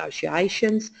 there were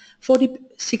negotiations.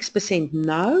 46%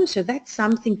 no, so that's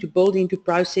something to build into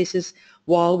processes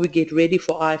while we get ready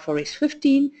for IFRS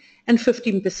 15, and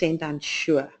 15%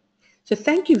 unsure. So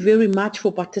thank you very much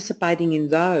for participating in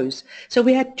those. So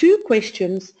we had two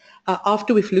questions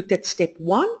after we've looked at step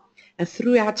 1, and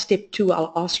throughout step 2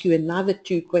 I'll ask you another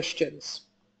 2 questions.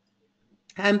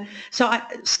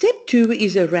 Step 2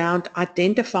 is around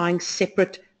identifying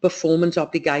separate performance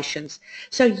obligations.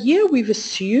 So here we've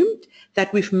assumed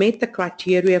that we've met the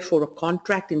criteria for a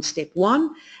contract in step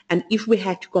 1, and if we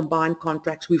had to combine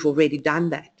contracts, we've already done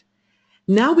that.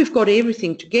 Now we've got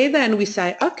everything together and we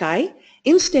say, okay,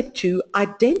 in step 2,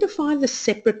 identify the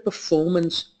separate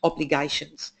performance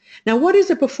obligations. Now what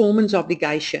is a performance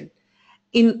obligation?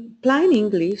 In plain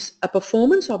English, a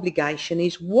performance obligation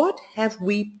is what have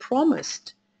we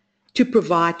promised to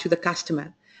provide to the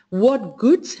customer? What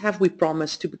goods have we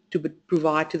promised to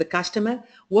provide to the customer?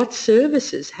 What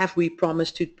services have we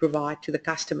promised to provide to the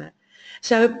customer?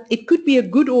 So it could be a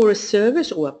good or a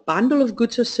service or a bundle of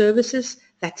goods or services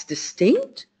that's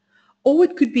distinct, or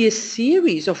it could be a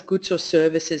series of goods or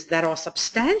services that are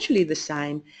substantially the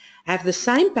same, have the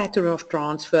same pattern of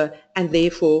transfer, and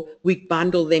therefore we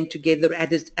bundle them together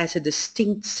as a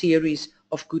distinct series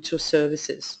of goods or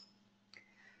services.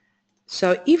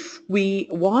 So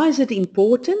why is it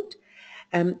important?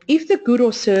 If the good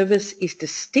or service is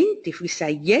distinct, if we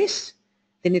say yes,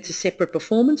 then it's a separate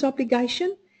performance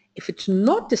obligation. If it's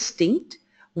not distinct,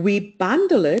 we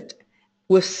bundle it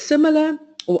with similar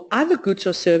or other goods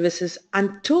or services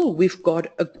until we've got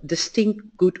a distinct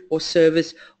good or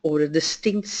service or a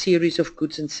distinct series of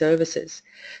goods and services.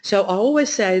 So I always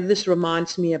say this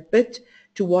reminds me a bit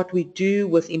to what we do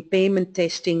with impairment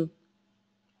testing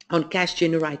on cash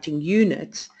generating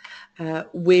units,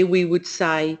 where we would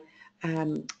say,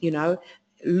 do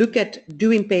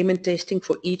impairment testing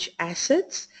for each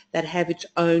asset that have its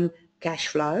own cash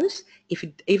flows.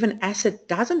 If an asset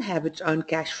doesn't have its own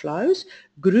cash flows,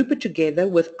 group it together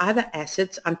with other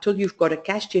assets until you've got a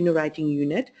cash generating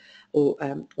unit or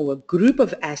a group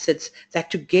of assets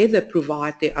that together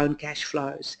provide their own cash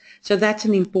flows. So that's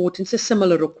a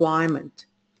similar requirement.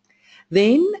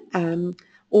 Then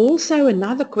also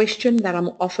another question that I'm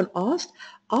often asked,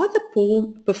 are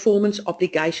the performance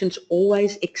obligations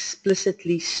always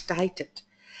explicitly stated?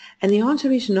 And the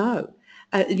answer is no.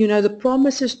 The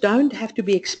promises don't have to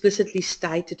be explicitly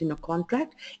stated in a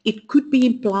contract. It could be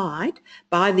implied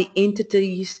by the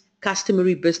entity's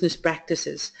customary business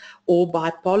practices or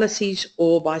by policies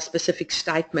or by specific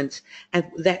statements, and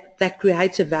that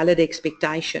creates a valid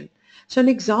expectation. So an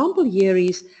example here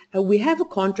is we have a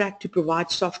contract to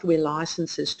provide software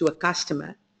licenses to a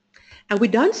customer, and we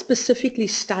don't specifically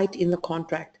state in the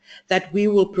contract that we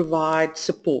will provide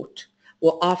support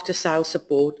or after-sales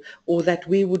support, or that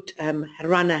we would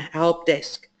run a help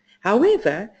desk.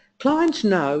 However, clients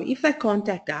know if they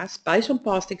contact us, based on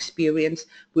past experience,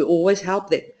 we always help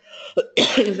them.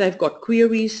 If they've got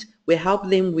queries, we help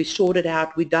them, we sort it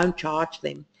out, we don't charge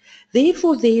them.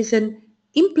 Therefore, there's an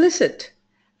implicit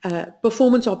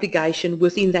performance obligation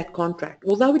within that contract.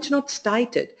 Although it's not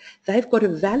stated, they've got a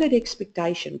valid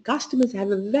expectation. Customers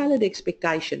have a valid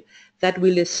expectation that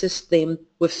we'll assist them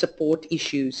with support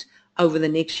issues over the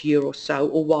next year or so,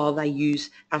 or while they use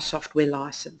our software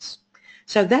license.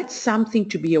 So that's something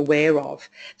to be aware of,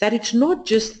 that it's not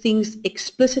just things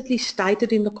explicitly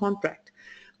stated in the contract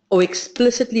or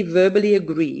explicitly verbally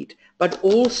agreed, but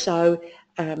also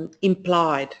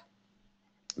implied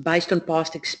based on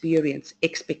past experience,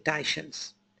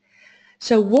 expectations.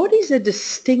 So what is a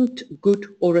distinct good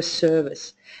or a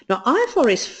service? Now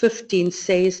IFRS 15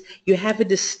 says you have a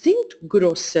distinct good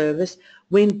or service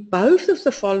when both of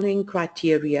the following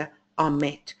criteria are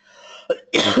met.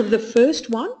 The first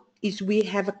one is we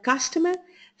have a customer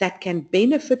that can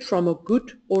benefit from a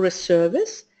good or a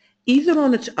service either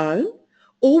on its own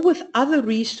or with other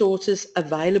resources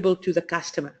available to the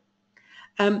customer.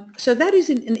 So that is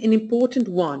an important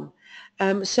one.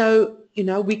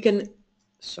 We can,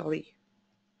 sorry,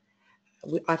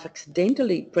 I've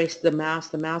accidentally pressed the mouse.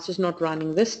 The mouse is not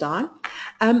running this time.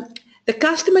 The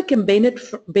customer can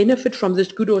benefit from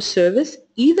this good or service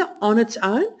either on its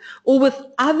own or with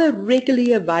other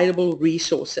readily available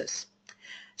resources.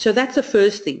 So that's the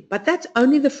first thing, but that's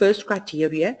only the first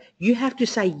criteria. You have to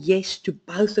say yes to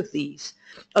both of these.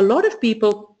 A lot of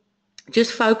people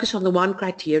just focus on the one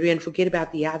criteria and forget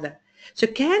about the other. So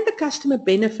can the customer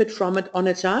benefit from it on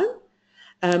its own,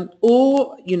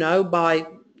 or,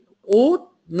 or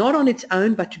not on its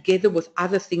own, but together with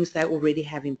other things they already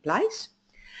have in place?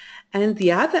 And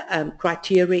the other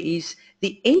criteria is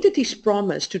the entity's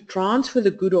promise to transfer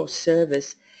the good or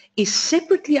service is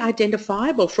separately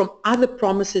identifiable from other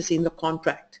promises in the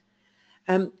contract.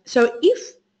 So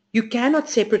if you cannot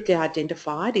separately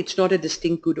identify it, it's not a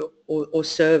distinct good or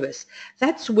service.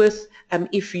 That's with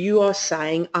if you are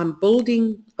saying, I'm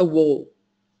building a wall.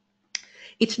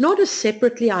 It's not a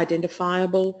separately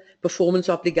identifiable performance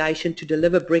obligation to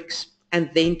deliver bricks and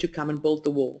then to come and build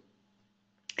the wall.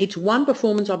 It's one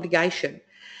performance obligation.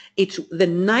 It's the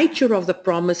nature of the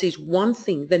promise is one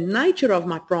thing. The nature of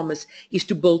my promise is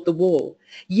to build the wall.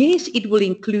 Yes, it will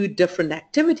include different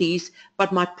activities,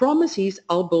 but my promise is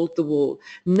I'll build the wall.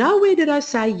 Nowhere did I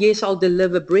say, yes, I'll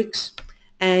deliver bricks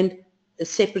and a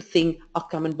separate thing, I'll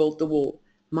come and build the wall.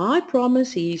 My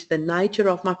promise is, the nature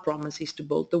of my promise is to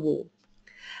build the wall,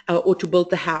 or to build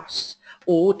the house,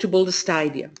 or to build a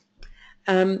stadium.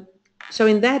 So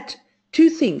in that, two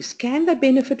things, can they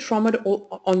benefit from it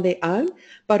on their own,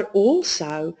 but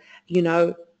also,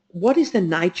 what is the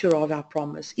nature of our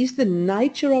promise? Is the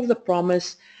nature of the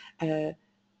promise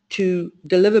to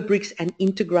deliver bricks and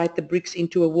integrate the bricks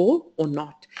into a wall or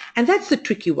not? And that's the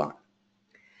tricky one.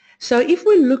 So if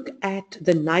we look at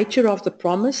the nature of the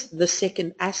promise, the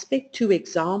second aspect, two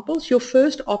examples, your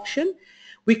first option,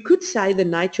 we could say the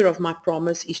nature of my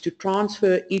promise is to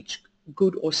transfer each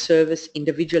good or service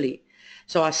individually.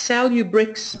 So I sell you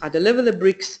bricks, I deliver the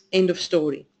bricks, end of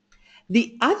story.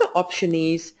 The other option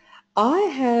is I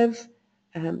have,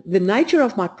 the nature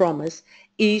of my promise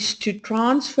is to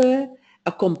transfer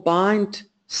a combined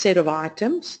set of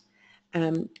items,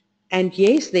 and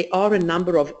yes, there are a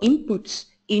number of inputs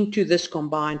into this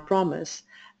combined promise,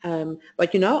 but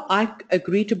I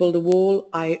agree to build a wall,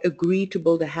 I agree to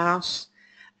build a house,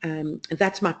 and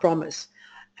that's my promise.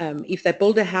 If they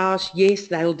build a house, yes,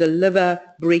 they'll deliver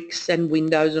bricks and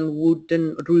windows and wood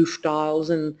and roof tiles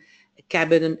and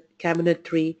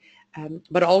cabinetry,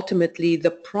 but ultimately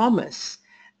the promise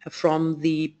from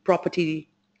the property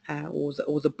or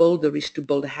the builder is to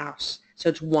build a house. So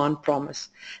it's one promise.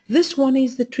 This one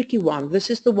is the tricky one.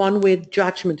 This is the one where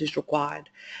judgment is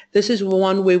required. This is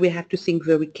one where we have to think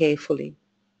very carefully.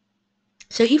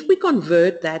 So if we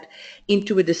convert that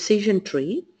into a decision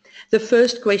tree, the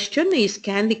first question is,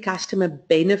 can the customer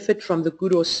benefit from the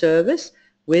good or service,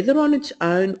 whether on its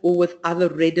own or with other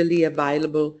readily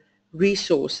available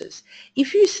resources?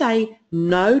 If you say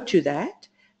no to that,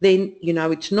 then,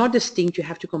 it's not distinct, you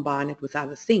have to combine it with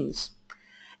other things.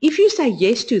 If you say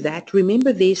yes to that,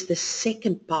 remember there's the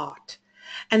second part.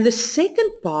 And the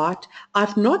second part,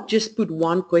 I've not just put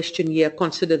one question here,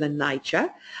 consider the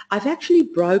nature. I've actually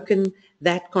broken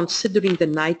that considering the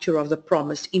nature of the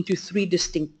promise into three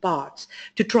distinct parts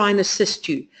to try and assist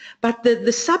you. But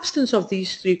the substance of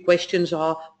these three questions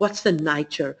are, what's the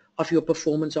nature of your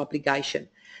performance obligation?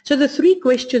 So the three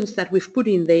questions that we've put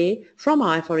in there from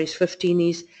IFRS 15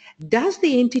 is, does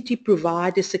the entity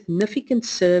provide a significant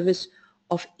service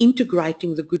of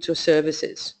integrating the goods or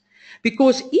services?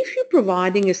 Because if you're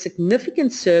providing a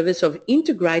significant service of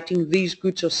integrating these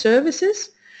goods or services,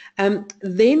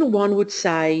 then one would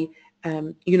say,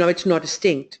 it's not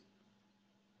distinct.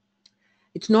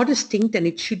 It's not distinct and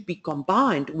it should be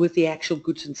combined with the actual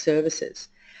goods and services.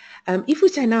 If we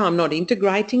say, no, I'm not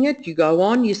integrating it, you go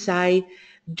on, you say,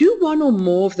 do one or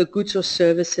more of the goods or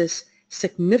services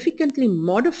significantly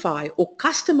modify or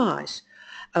customize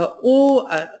or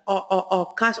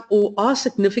are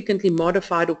significantly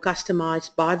modified or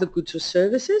customized by the goods or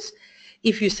services?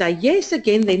 If you say yes,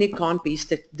 again, then it can't be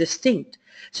distinct.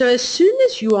 So as soon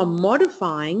as you are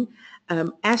modifying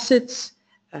assets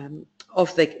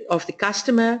of the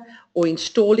customer or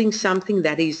installing something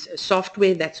that is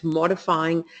software that's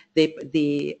modifying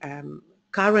the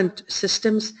current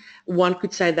systems, one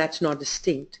could say that's not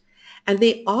distinct. And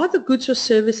there are the goods or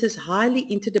services highly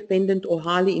interdependent or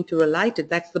highly interrelated.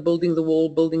 That's the building the wall,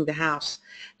 building the house.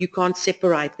 You can't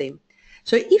separate them.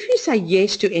 So if you say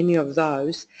yes to any of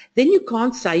those, then you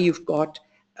can't say you've got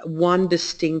one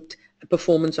distinct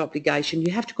performance obligation.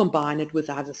 You have to combine it with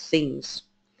other things.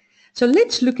 So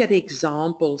let's look at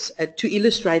examples to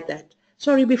illustrate that.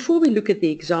 Sorry, before we look at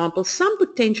the examples, some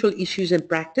potential issues in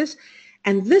practice.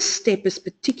 And this step is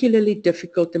particularly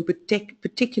difficult and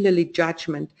particularly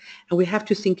judgment, and we have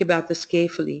to think about this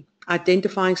carefully,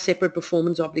 identifying separate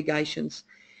performance obligations.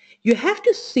 You have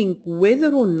to think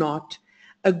whether or not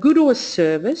A good or a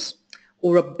service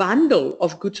or a bundle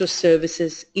of goods or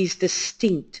services is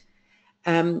distinct.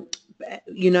 And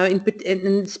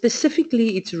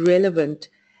specifically it's relevant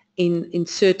in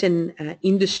certain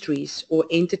industries or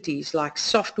entities like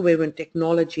software and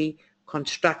technology,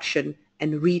 construction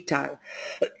and retail.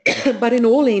 But in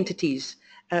all entities,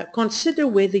 consider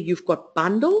whether you've got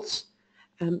bundles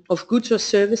of goods or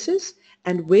services,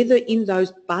 and whether in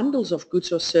those bundles of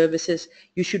goods or services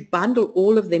you should bundle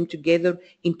all of them together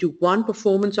into one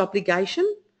performance obligation,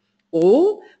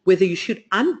 or whether you should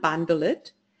unbundle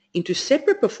it into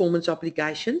separate performance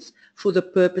obligations for the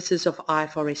purposes of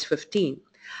IFRS 15.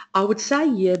 I would say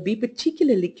here, be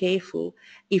particularly careful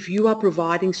if you are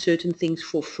providing certain things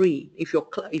for free. If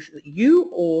you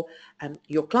or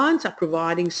your clients are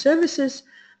providing services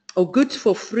or goods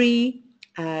for free,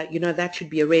 that should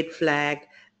be a red flag.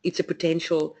 It's a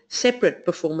potential separate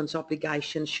performance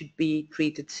obligation, should be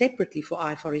treated separately for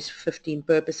IFRS 15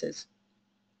 purposes.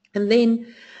 And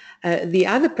then the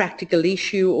other practical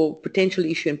issue or potential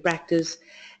issue in practice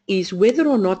is whether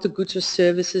or not the goods or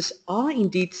services are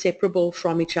indeed separable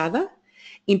from each other.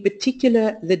 In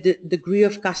particular, the degree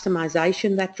of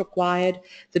customization that's required,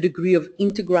 the degree of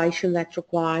integration that's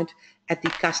required at the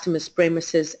customer's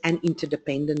premises, and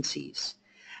interdependencies.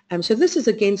 So this is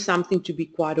again something to be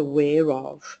quite aware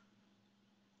of.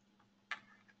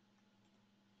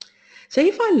 So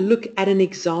if I look at an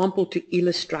example to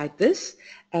illustrate this,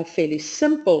 a fairly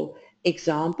simple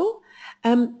example,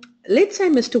 let's say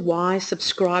Mr. Y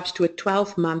subscribes to a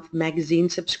 12-month magazine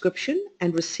subscription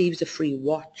and receives a free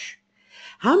watch.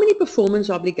 How many performance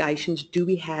obligations do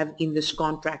we have in this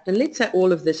contract? And let's say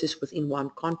all of this is within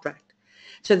one contract.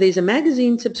 So there's a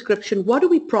magazine subscription. What do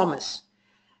we promise?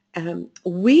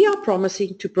 We are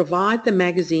promising to provide the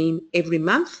magazine every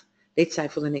month, let's say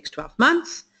for the next 12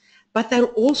 months, but they'll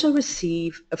also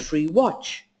receive a free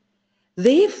watch.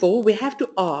 Therefore, we have to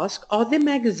ask, are the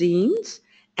magazines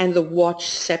and the watch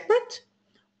separate,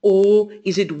 or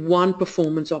is it one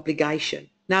performance obligation?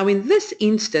 Now, in this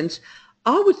instance,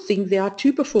 I would think there are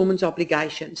two performance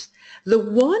obligations. The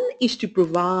one is to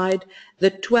provide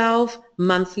the 12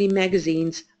 monthly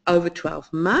magazines over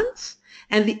 12 months,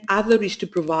 and the other is to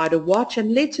provide a watch,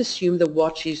 and let's assume the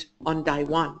watch is on day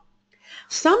one.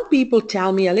 Some people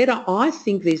tell me, Aletta, I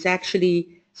think there's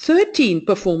actually 13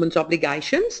 performance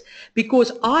obligations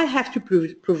because I have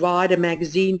to provide a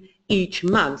magazine each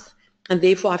month, and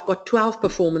therefore I've got 12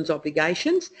 performance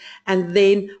obligations, and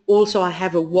then also I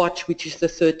have a watch, which is the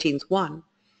 13th one.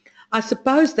 I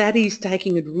suppose that is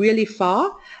taking it really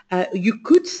far. You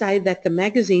could say that the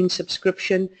magazine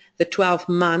subscription, the 12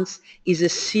 months, is a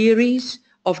series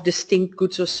of distinct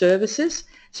goods or services.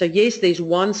 So yes, there's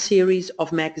one series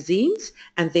of magazines,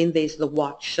 and then there's the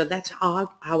watch. So that's how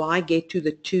I get to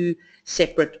the two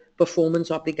separate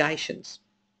performance obligations.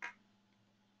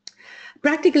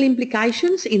 Practical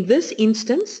implications in this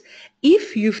instance,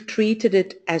 if you've treated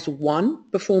it as one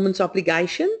performance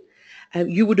obligation,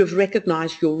 you would have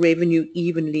recognized your revenue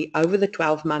evenly over the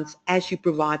 12 months as you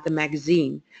provide the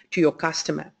magazine to your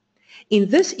customer. In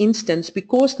this instance,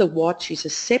 because the watch is a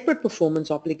separate performance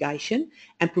obligation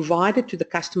and provided to the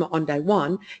customer on day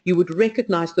one, you would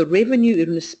recognize the revenue in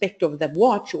respect of the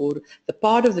watch, or the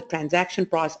part of the transaction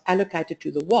price allocated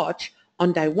to the watch,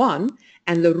 on day one,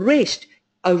 and the rest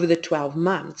over the 12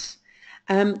 months.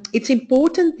 It's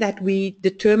important that we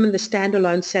determine the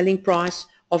standalone selling price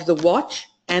of the watch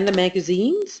and the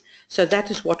magazines. So that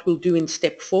is what we'll do in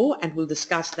step 4, and we'll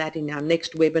discuss that in our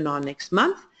next webinar next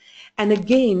month. And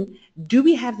again, do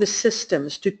we have the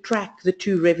systems to track the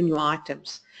two revenue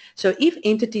items? So if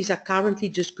entities are currently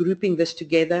just grouping this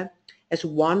together as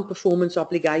one performance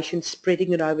obligation,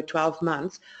 spreading it over 12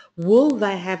 months, will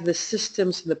they have the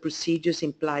systems and the procedures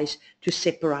in place to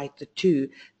separate the two?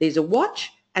 There's a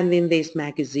watch and then there's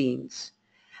magazines.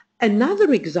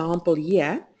 Another example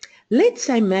here, let's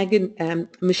say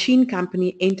machine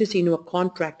company enters into a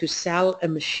contract to sell a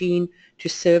machine to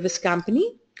service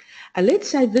company. Let's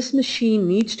say this machine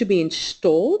needs to be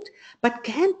installed, but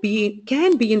can be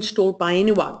installed by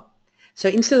anyone. So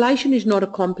installation is not a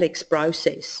complex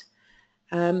process.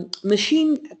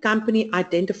 Machine company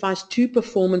identifies two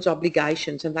performance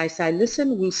obligations, and they say,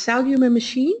 listen, we'll sell you a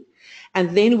machine,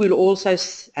 and then we'll also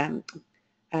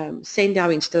send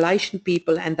our installation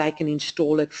people and they can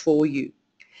install it for you.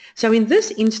 So in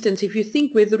this instance, if you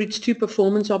think whether it's two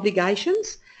performance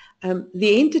obligations,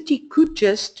 the entity could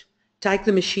just take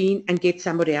the machine and get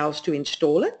somebody else to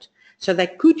install it. So they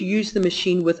could use the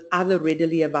machine with other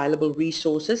readily available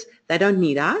resources. They don't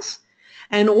need us.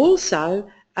 And also,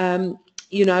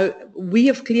 you know, we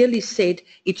have clearly said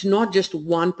it's not just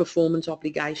one performance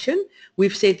obligation.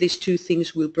 We've said there's two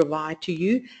things we'll provide to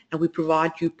you, and we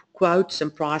provide you quotes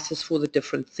and prices for the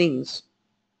different things.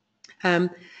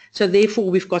 So therefore,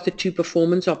 we've got the two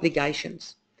performance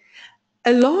obligations.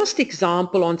 A last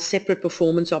example on separate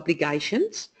performance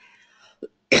obligations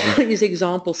is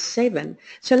example 7.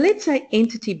 So let's say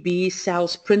entity B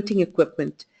sells printing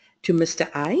equipment to Mr.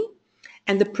 A,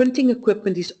 and the printing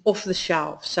equipment is off the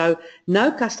shelf, so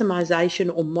no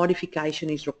customization or modification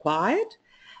is required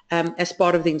as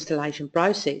part of the installation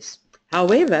process.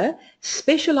 However,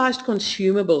 specialized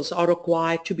consumables are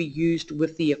required to be used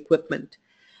with the equipment.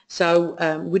 So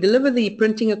we deliver the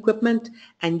printing equipment,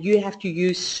 and you have to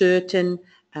use certain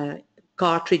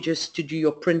cartridges to do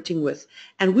your printing with,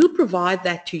 and we'll provide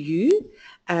that to you,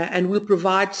 and we'll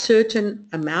provide certain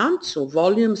amounts or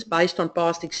volumes based on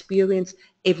past experience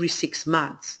every 6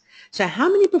 months. So how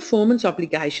many performance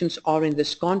obligations are in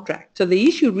this contract? So the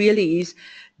issue really is,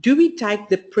 do we take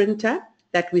the printer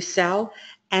that we sell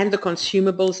and the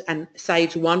consumables and say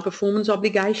it's one performance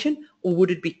obligation, or would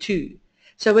it be two?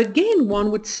 So again, one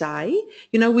would say,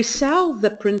 you know, we sell the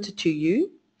printer to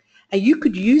you, and you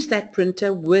could use that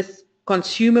printer with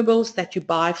consumables that you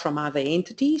buy from other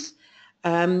entities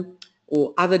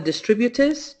or other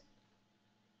distributors.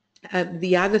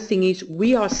 The other thing is,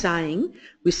 we are saying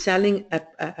we're selling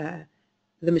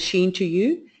the machine to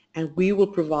you, and we will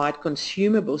provide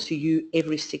consumables to you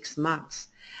every 6 months.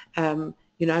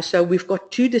 You know, so we've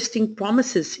got two distinct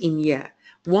promises in here.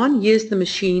 One, here's the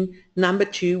machine. Number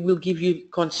two, we'll give you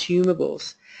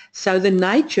consumables. So the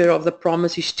nature of the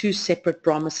promise is two separate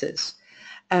promises.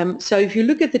 So if you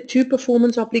look at the two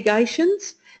performance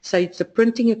obligations, so it's the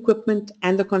printing equipment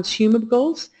and the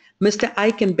consumables, Mr.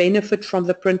 A can benefit from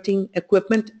the printing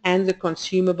equipment and the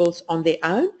consumables on their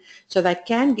own, so they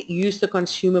can use the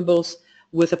consumables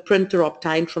with a printer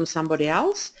obtained from somebody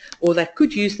else, or they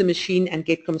could use the machine and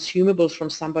get consumables from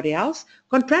somebody else.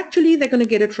 Contractually, they're going to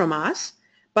get it from us,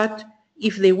 but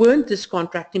if there weren't this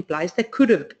contract in place, they could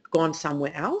have gone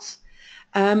somewhere else.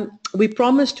 We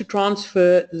promise to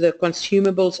transfer the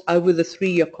consumables over the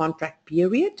 3-year contract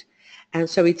period, and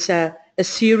so it's a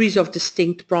series of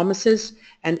distinct promises,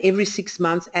 and every 6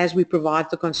 months as we provide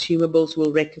the consumables,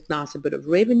 we'll recognize a bit of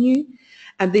revenue,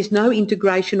 and there's no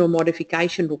integration or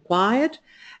modification required,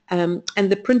 and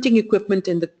the printing equipment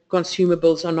and the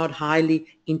consumables are not highly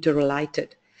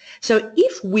interrelated. So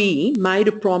if we made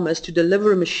a promise to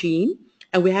deliver a machine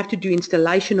and we have to do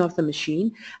installation of the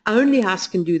machine, only us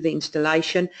can do the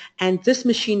installation, and this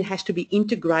machine has to be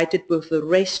integrated with the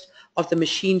rest of the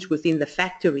machines within the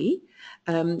factory,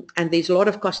 and there's a lot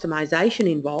of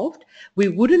customization involved, we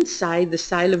wouldn't say the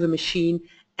sale of a machine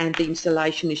and the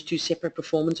installation is two separate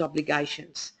performance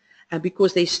obligations,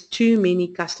 because there's too many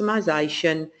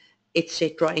customization,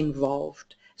 etc.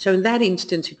 involved. So in that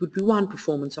instance, it would be one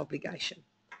performance obligation.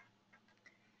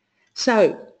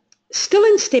 So still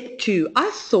in step 2,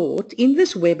 I thought in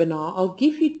this webinar I'll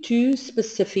give you two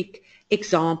specific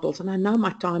examples, and I know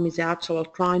my time is out, so I'll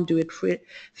try and do it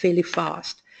fairly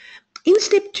fast. In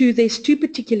step 2, there's two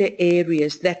particular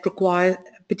areas that require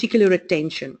particular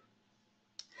attention.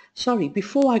 Sorry,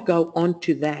 before I go on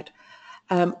to that,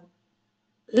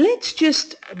 let's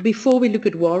just, before we look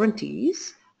at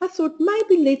warranties, I thought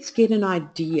maybe let's get an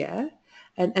idea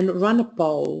and run a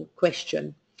poll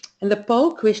question. And the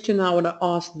poll question I want to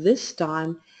ask this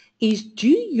time is, do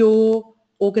your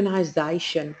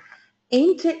organization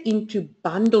enter into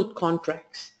bundled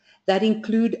contracts that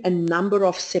include a number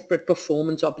of separate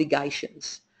performance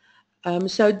obligations?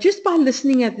 So just by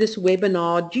listening at this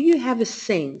webinar, do you have a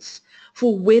sense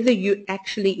for whether you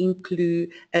actually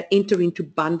enter into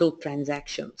bundled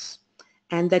transactions,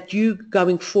 and that you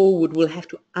going forward will have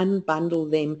to unbundle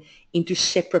them into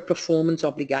separate performance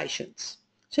obligations?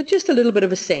 So just a little bit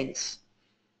of a sense.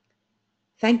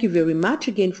 Thank you very much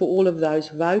again for all of those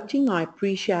voting. I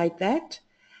appreciate that.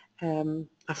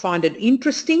 I find it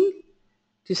interesting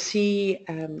to see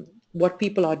what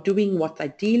people are doing, what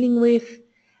they're dealing with.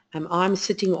 I'm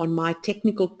sitting on my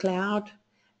technical cloud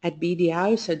at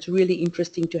BDO, so it's really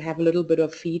interesting to have a little bit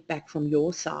of feedback from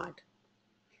your side.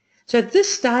 So at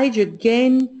this stage,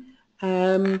 again,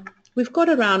 we've got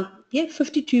around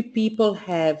 52 people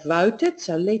have voted,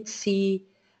 so let's see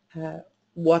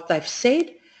what they've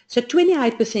said. So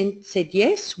 28% said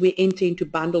yes, we enter into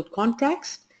bundled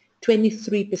contracts,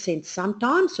 23%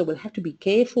 sometimes, so we'll have to be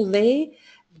careful there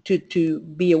to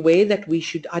be aware that we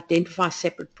should identify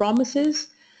separate promises.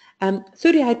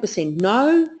 38%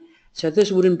 no, so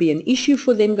this wouldn't be an issue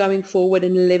for them going forward,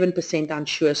 and 11%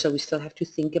 unsure, so we still have to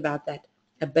think about that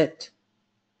a bit.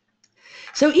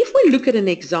 So if we look at an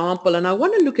example, and I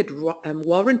want to look at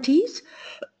warranties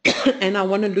and I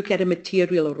want to look at a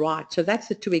material right. So that's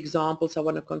the two examples I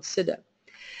want to consider.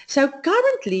 So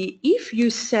currently, if you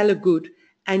sell a good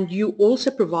and you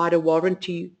also provide a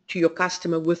warranty to your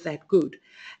customer with that good,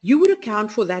 you would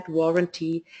account for that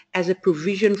warranty as a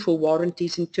provision for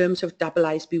warranties in terms of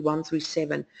AASB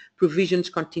 137, provisions,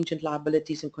 contingent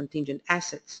liabilities and contingent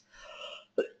assets.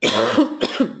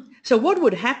 So what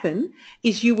would happen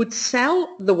is you would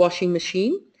sell the washing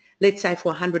machine, let's say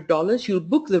for $100, you'll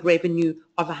book the revenue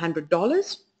of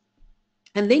 $100,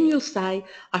 and then you'll say,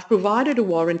 I've provided a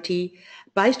warranty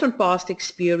based on past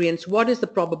experience. What is the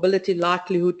probability,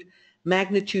 likelihood,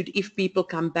 magnitude if people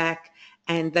come back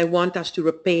and they want us to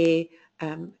repair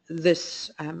this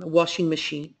washing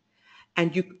machine?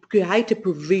 And you create a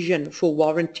provision for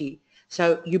warranty.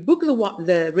 So you book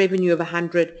the revenue of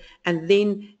 100 and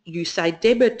then you say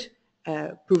debit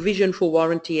provision for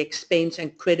warranty expense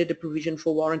and credit a provision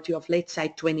for warranty of, let's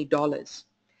say, $20.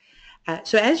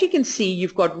 So as you can see,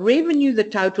 you've got revenue, the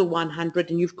total 100,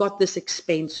 and you've got this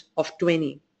expense of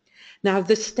 20. Now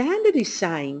the standard is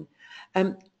saying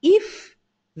if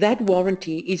that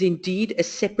warranty is indeed a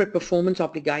separate performance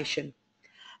obligation,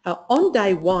 on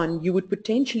day one you would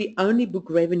potentially only book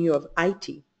revenue of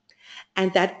 80,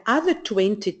 and that other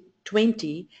 20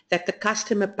 that the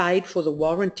customer paid for the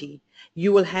warranty,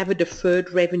 you will have a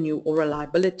deferred revenue or a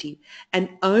liability and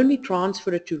only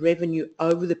transfer it to revenue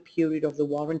over the period of the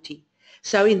warranty.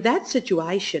 So in that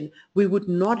situation, we would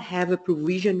not have a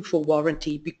provision for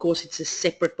warranty because it's a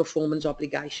separate performance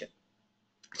obligation.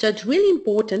 So it's really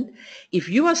important, if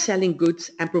you are selling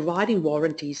goods and providing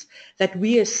warranties, that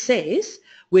we assess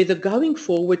whether going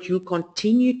forward you'll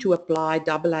continue to apply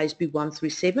AASB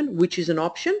 137, which is an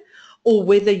option, or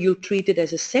whether you'll treat it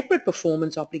as a separate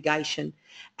performance obligation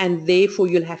and therefore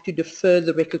you'll have to defer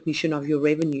the recognition of your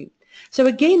revenue. So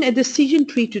again, a decision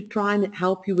tree to try and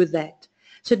help you with that.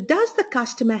 So does the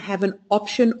customer have an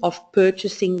option of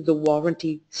purchasing the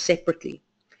warranty separately?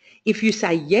 If you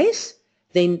say yes,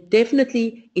 then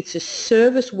definitely it's a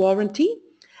service warranty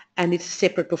and it's a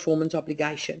separate performance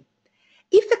obligation.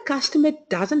 If the customer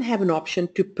doesn't have an option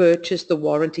to purchase the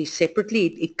warranty separately,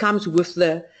 it comes with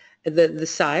the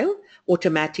sale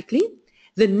automatically,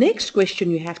 the next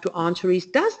question you have to answer is,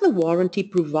 does the warranty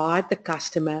provide the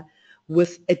customer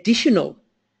with additional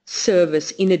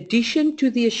service in addition to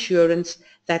the assurance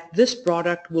that this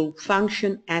product will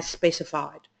function as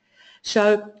specified?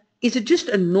 So is it just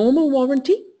a normal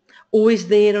warranty, or is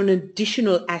there an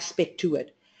additional aspect to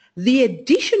it? The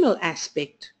additional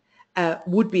aspect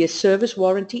would be a service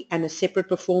warranty and a separate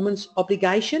performance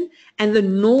obligation, and the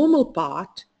normal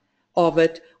part of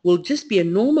it will just be a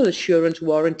normal assurance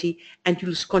warranty, and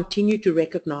you'll continue to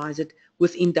recognize it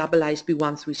within AASB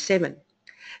 137.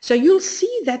 So you'll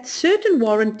see that certain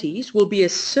warranties will be a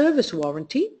service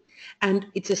warranty and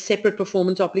it's a separate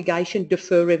performance obligation,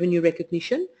 defer revenue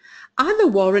recognition. Other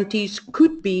warranties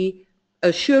could be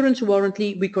assurance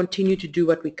warranty, we continue to do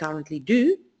what we currently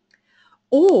do,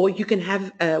 or you can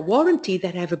have a warranty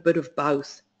that have a bit of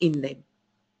both in them.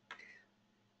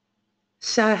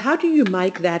 So how do you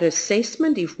make that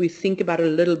assessment if we think about it a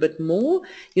little bit more?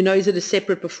 You know, is it a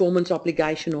separate performance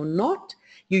obligation or not?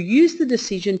 You use the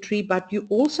decision tree, but you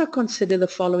also consider the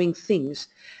following things,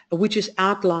 which is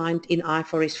outlined in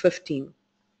IFRS 15.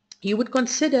 You would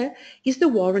consider, is the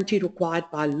warranty required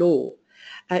by law?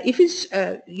 If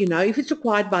it's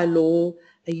required by law,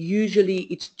 usually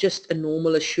it's just a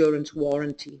normal assurance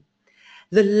warranty.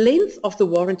 The length of the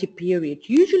warranty period,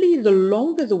 usually the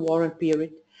longer the warranty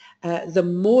period, the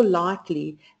more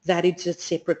likely that it's a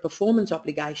separate performance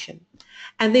obligation.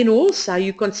 And then also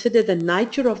you consider the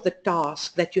nature of the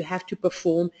task that you have to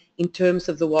perform in terms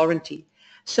of the warranty.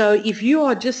 So if you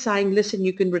are just saying, listen,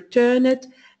 you can return it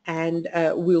and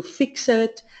we'll fix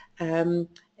it,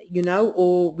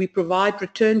 or we provide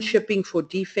return shipping for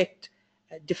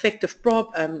defective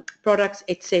products,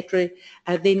 etc.,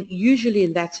 then usually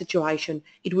in that situation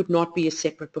it would not be a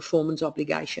separate performance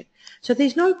obligation. So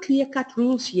there's no clear-cut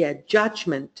rules here,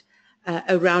 judgment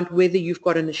around whether you've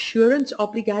got an assurance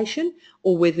obligation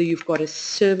or whether you've got a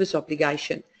service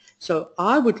obligation. So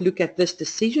I would look at this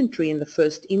decision tree in the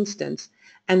first instance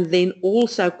and then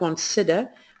also consider,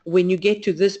 when you get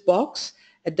to this box,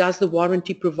 does the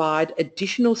warranty provide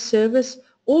additional service?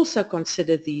 Also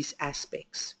consider these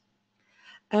aspects.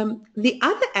 The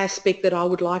other aspect that I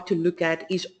would like to look at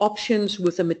is options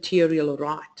with a material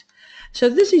right. So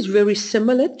this is very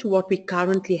similar to what we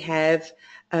currently have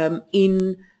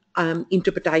in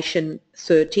Interpretation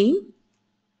 13,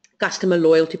 customer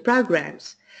loyalty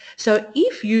programs. So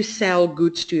if you sell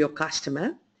goods to your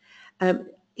customer,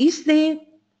 is there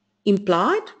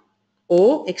implied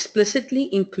or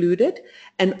explicitly included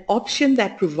an option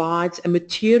that provides a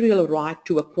material right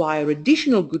to acquire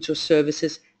additional goods or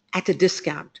services at a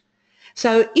discount.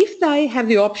 So if they have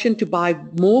the option to buy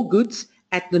more goods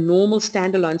at the normal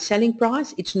standalone selling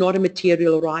price, it's not a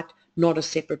material right, not a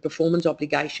separate performance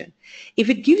obligation. If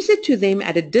it gives it to them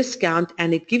at a discount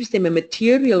and it gives them a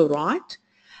material right,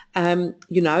 then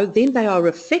they are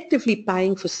effectively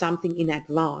paying for something in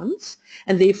advance,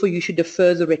 and therefore you should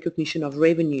defer the recognition of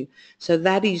revenue. So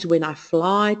that is when I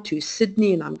fly to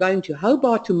Sydney, and I'm going to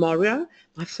Hobart tomorrow,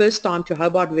 my first time to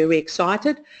Hobart, very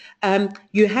excited.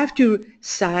 You have to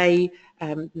say,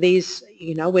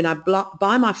 when I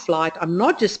buy my flight, I'm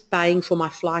not just paying for my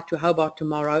flight to Hobart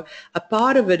tomorrow. A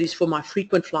part of it is for my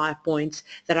frequent flyer points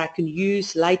that I can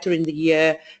use later in the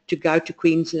year to go to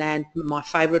Queensland, my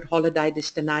favourite holiday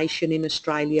destination in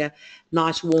Australia,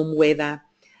 nice warm weather,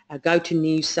 go to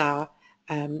Noosa.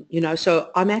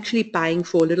 So I'm actually paying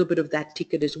for a little bit of that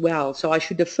ticket as well. So I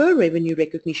should defer revenue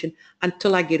recognition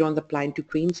until I get on the plane to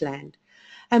Queensland.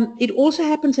 It also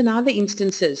happens in other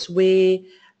instances where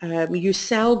you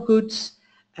sell goods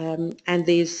and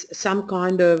there's some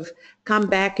kind of come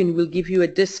back and we'll give you a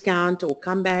discount, or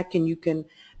come back and you can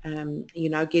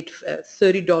get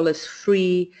 $30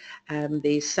 free.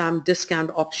 There's some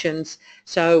discount options.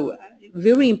 So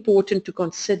very important to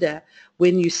consider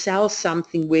when you sell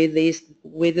something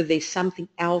whether there's something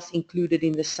else included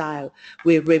in the sale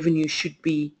where revenue should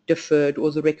be deferred,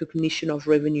 or the recognition of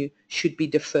revenue should be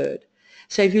deferred.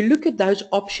 So if you look at those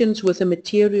options with a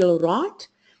material right,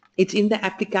 it's in the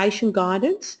application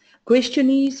guidance. Question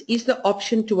is the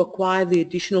option to acquire the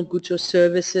additional goods or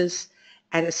services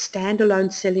at a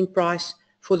standalone selling price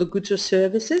for the goods or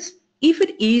services? If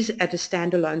it is at a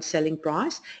standalone selling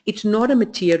price, it's not a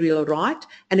material right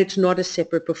and it's not a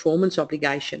separate performance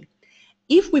obligation.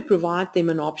 If we provide them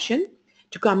an option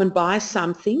to come and buy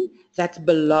something that's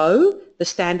below the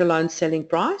standalone selling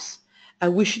price,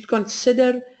 we should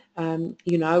consider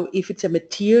if it's a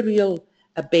material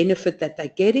benefit that they're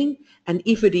getting, and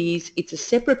if it is, it's a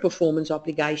separate performance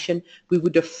obligation, we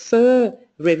would defer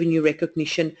revenue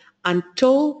recognition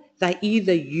until they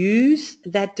either use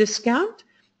that discount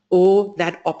or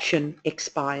that option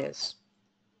expires.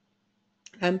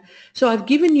 So I've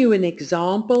given you an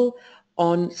example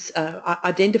on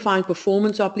identifying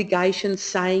performance obligations,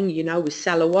 saying, we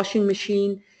sell a washing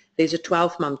machine, there's a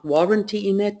 12-month warranty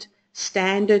in it,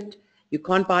 standard, you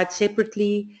can't buy it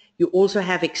separately. You also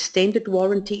have extended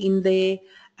warranty in there,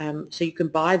 so you can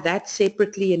buy that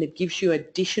separately, and it gives you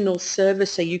additional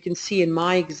service. So you can see in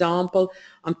my example,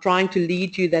 I'm trying to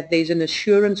lead you that there's an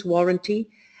assurance warranty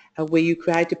where you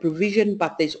create a provision,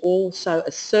 but there's also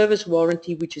a service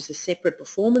warranty, which is a separate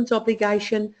performance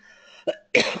obligation.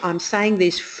 I'm saying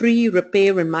there's free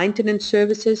repair and maintenance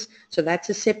services, so that's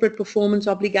a separate performance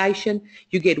obligation.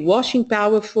 You get washing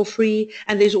power for free,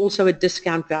 and there's also a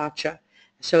discount voucher,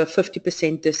 so a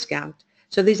 50% discount.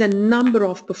 So there's a number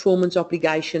of performance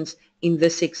obligations in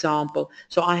this example.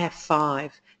 So I have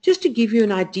 5. Just to give you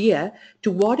an idea to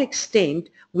what extent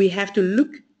we have to look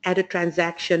at a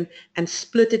transaction and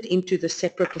split it into the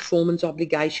separate performance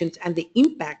obligations and the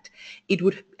impact it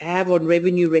would have on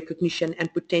revenue recognition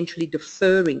and potentially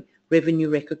deferring revenue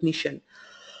recognition.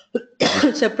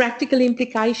 So practical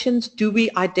implications: do we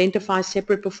identify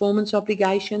separate performance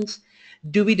obligations?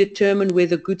 Do we determine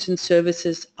whether goods and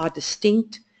services are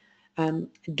distinct?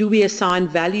 Do we assign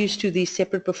values to these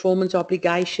separate performance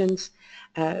obligations?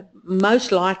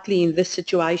 Most likely in this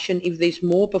situation, if there's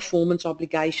more performance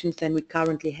obligations than we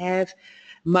currently have,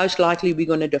 most likely we're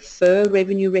going to defer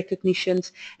revenue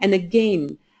recognitions. And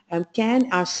again,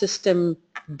 can our system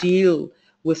deal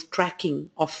with tracking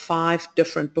of 5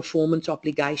 different performance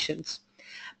obligations?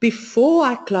 Before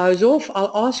I close off,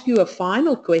 I'll ask you a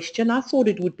final question. I thought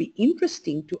it would be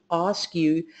interesting to ask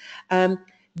you,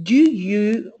 do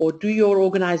you or do your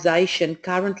organization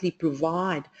currently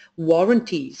provide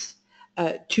warranties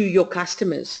to your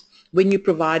customers? When you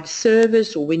provide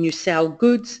service or when you sell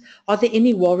goods, are there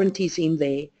any warranties in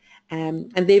there?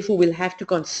 And therefore we'll have to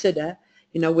consider,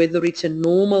 whether it's a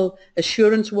normal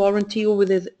assurance warranty or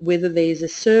whether there's a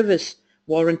service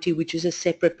warranty, which is a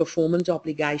separate performance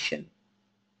obligation.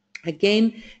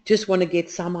 Again, just want to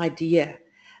get some idea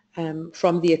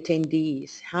from the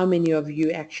attendees. How many of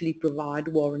you actually provide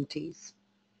warranties?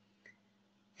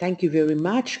 Thank you very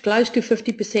much. Close to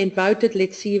 50% voted.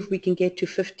 Let's see if we can get to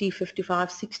 50, 55,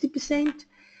 60%.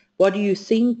 What do you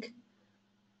think?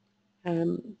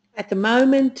 At the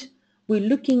moment, we're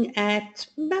looking at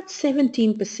about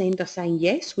 17% are saying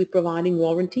yes, we're providing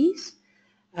warranties.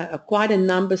 Quite a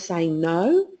number saying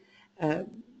no.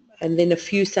 And then a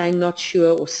few saying not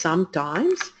sure or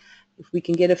sometimes. if we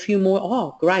can get a few more.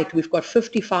 Oh, great. We've got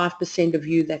 55% of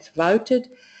you that's voted.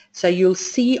 So you'll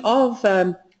see of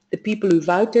the people who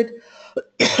voted,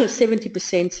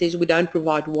 70% says we don't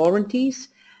provide warranties.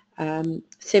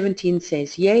 17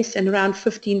 says yes, and around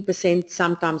 15%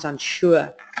 sometimes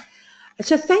unsure.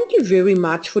 So thank you very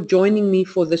much for joining me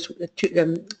for this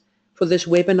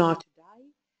webinar today.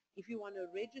 If you want to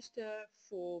register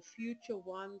for future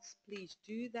ones, please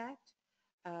do that.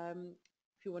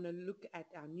 If you want to look at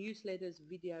our newsletters,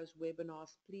 videos,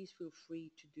 webinars, please feel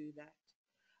free to do that.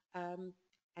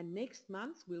 And next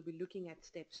month we'll be looking at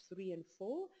steps 3 and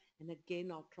 4, and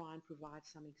again I'll try and provide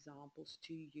some examples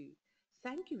to you.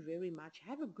 Thank you very much.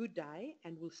 Have a good day,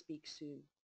 and we'll speak soon.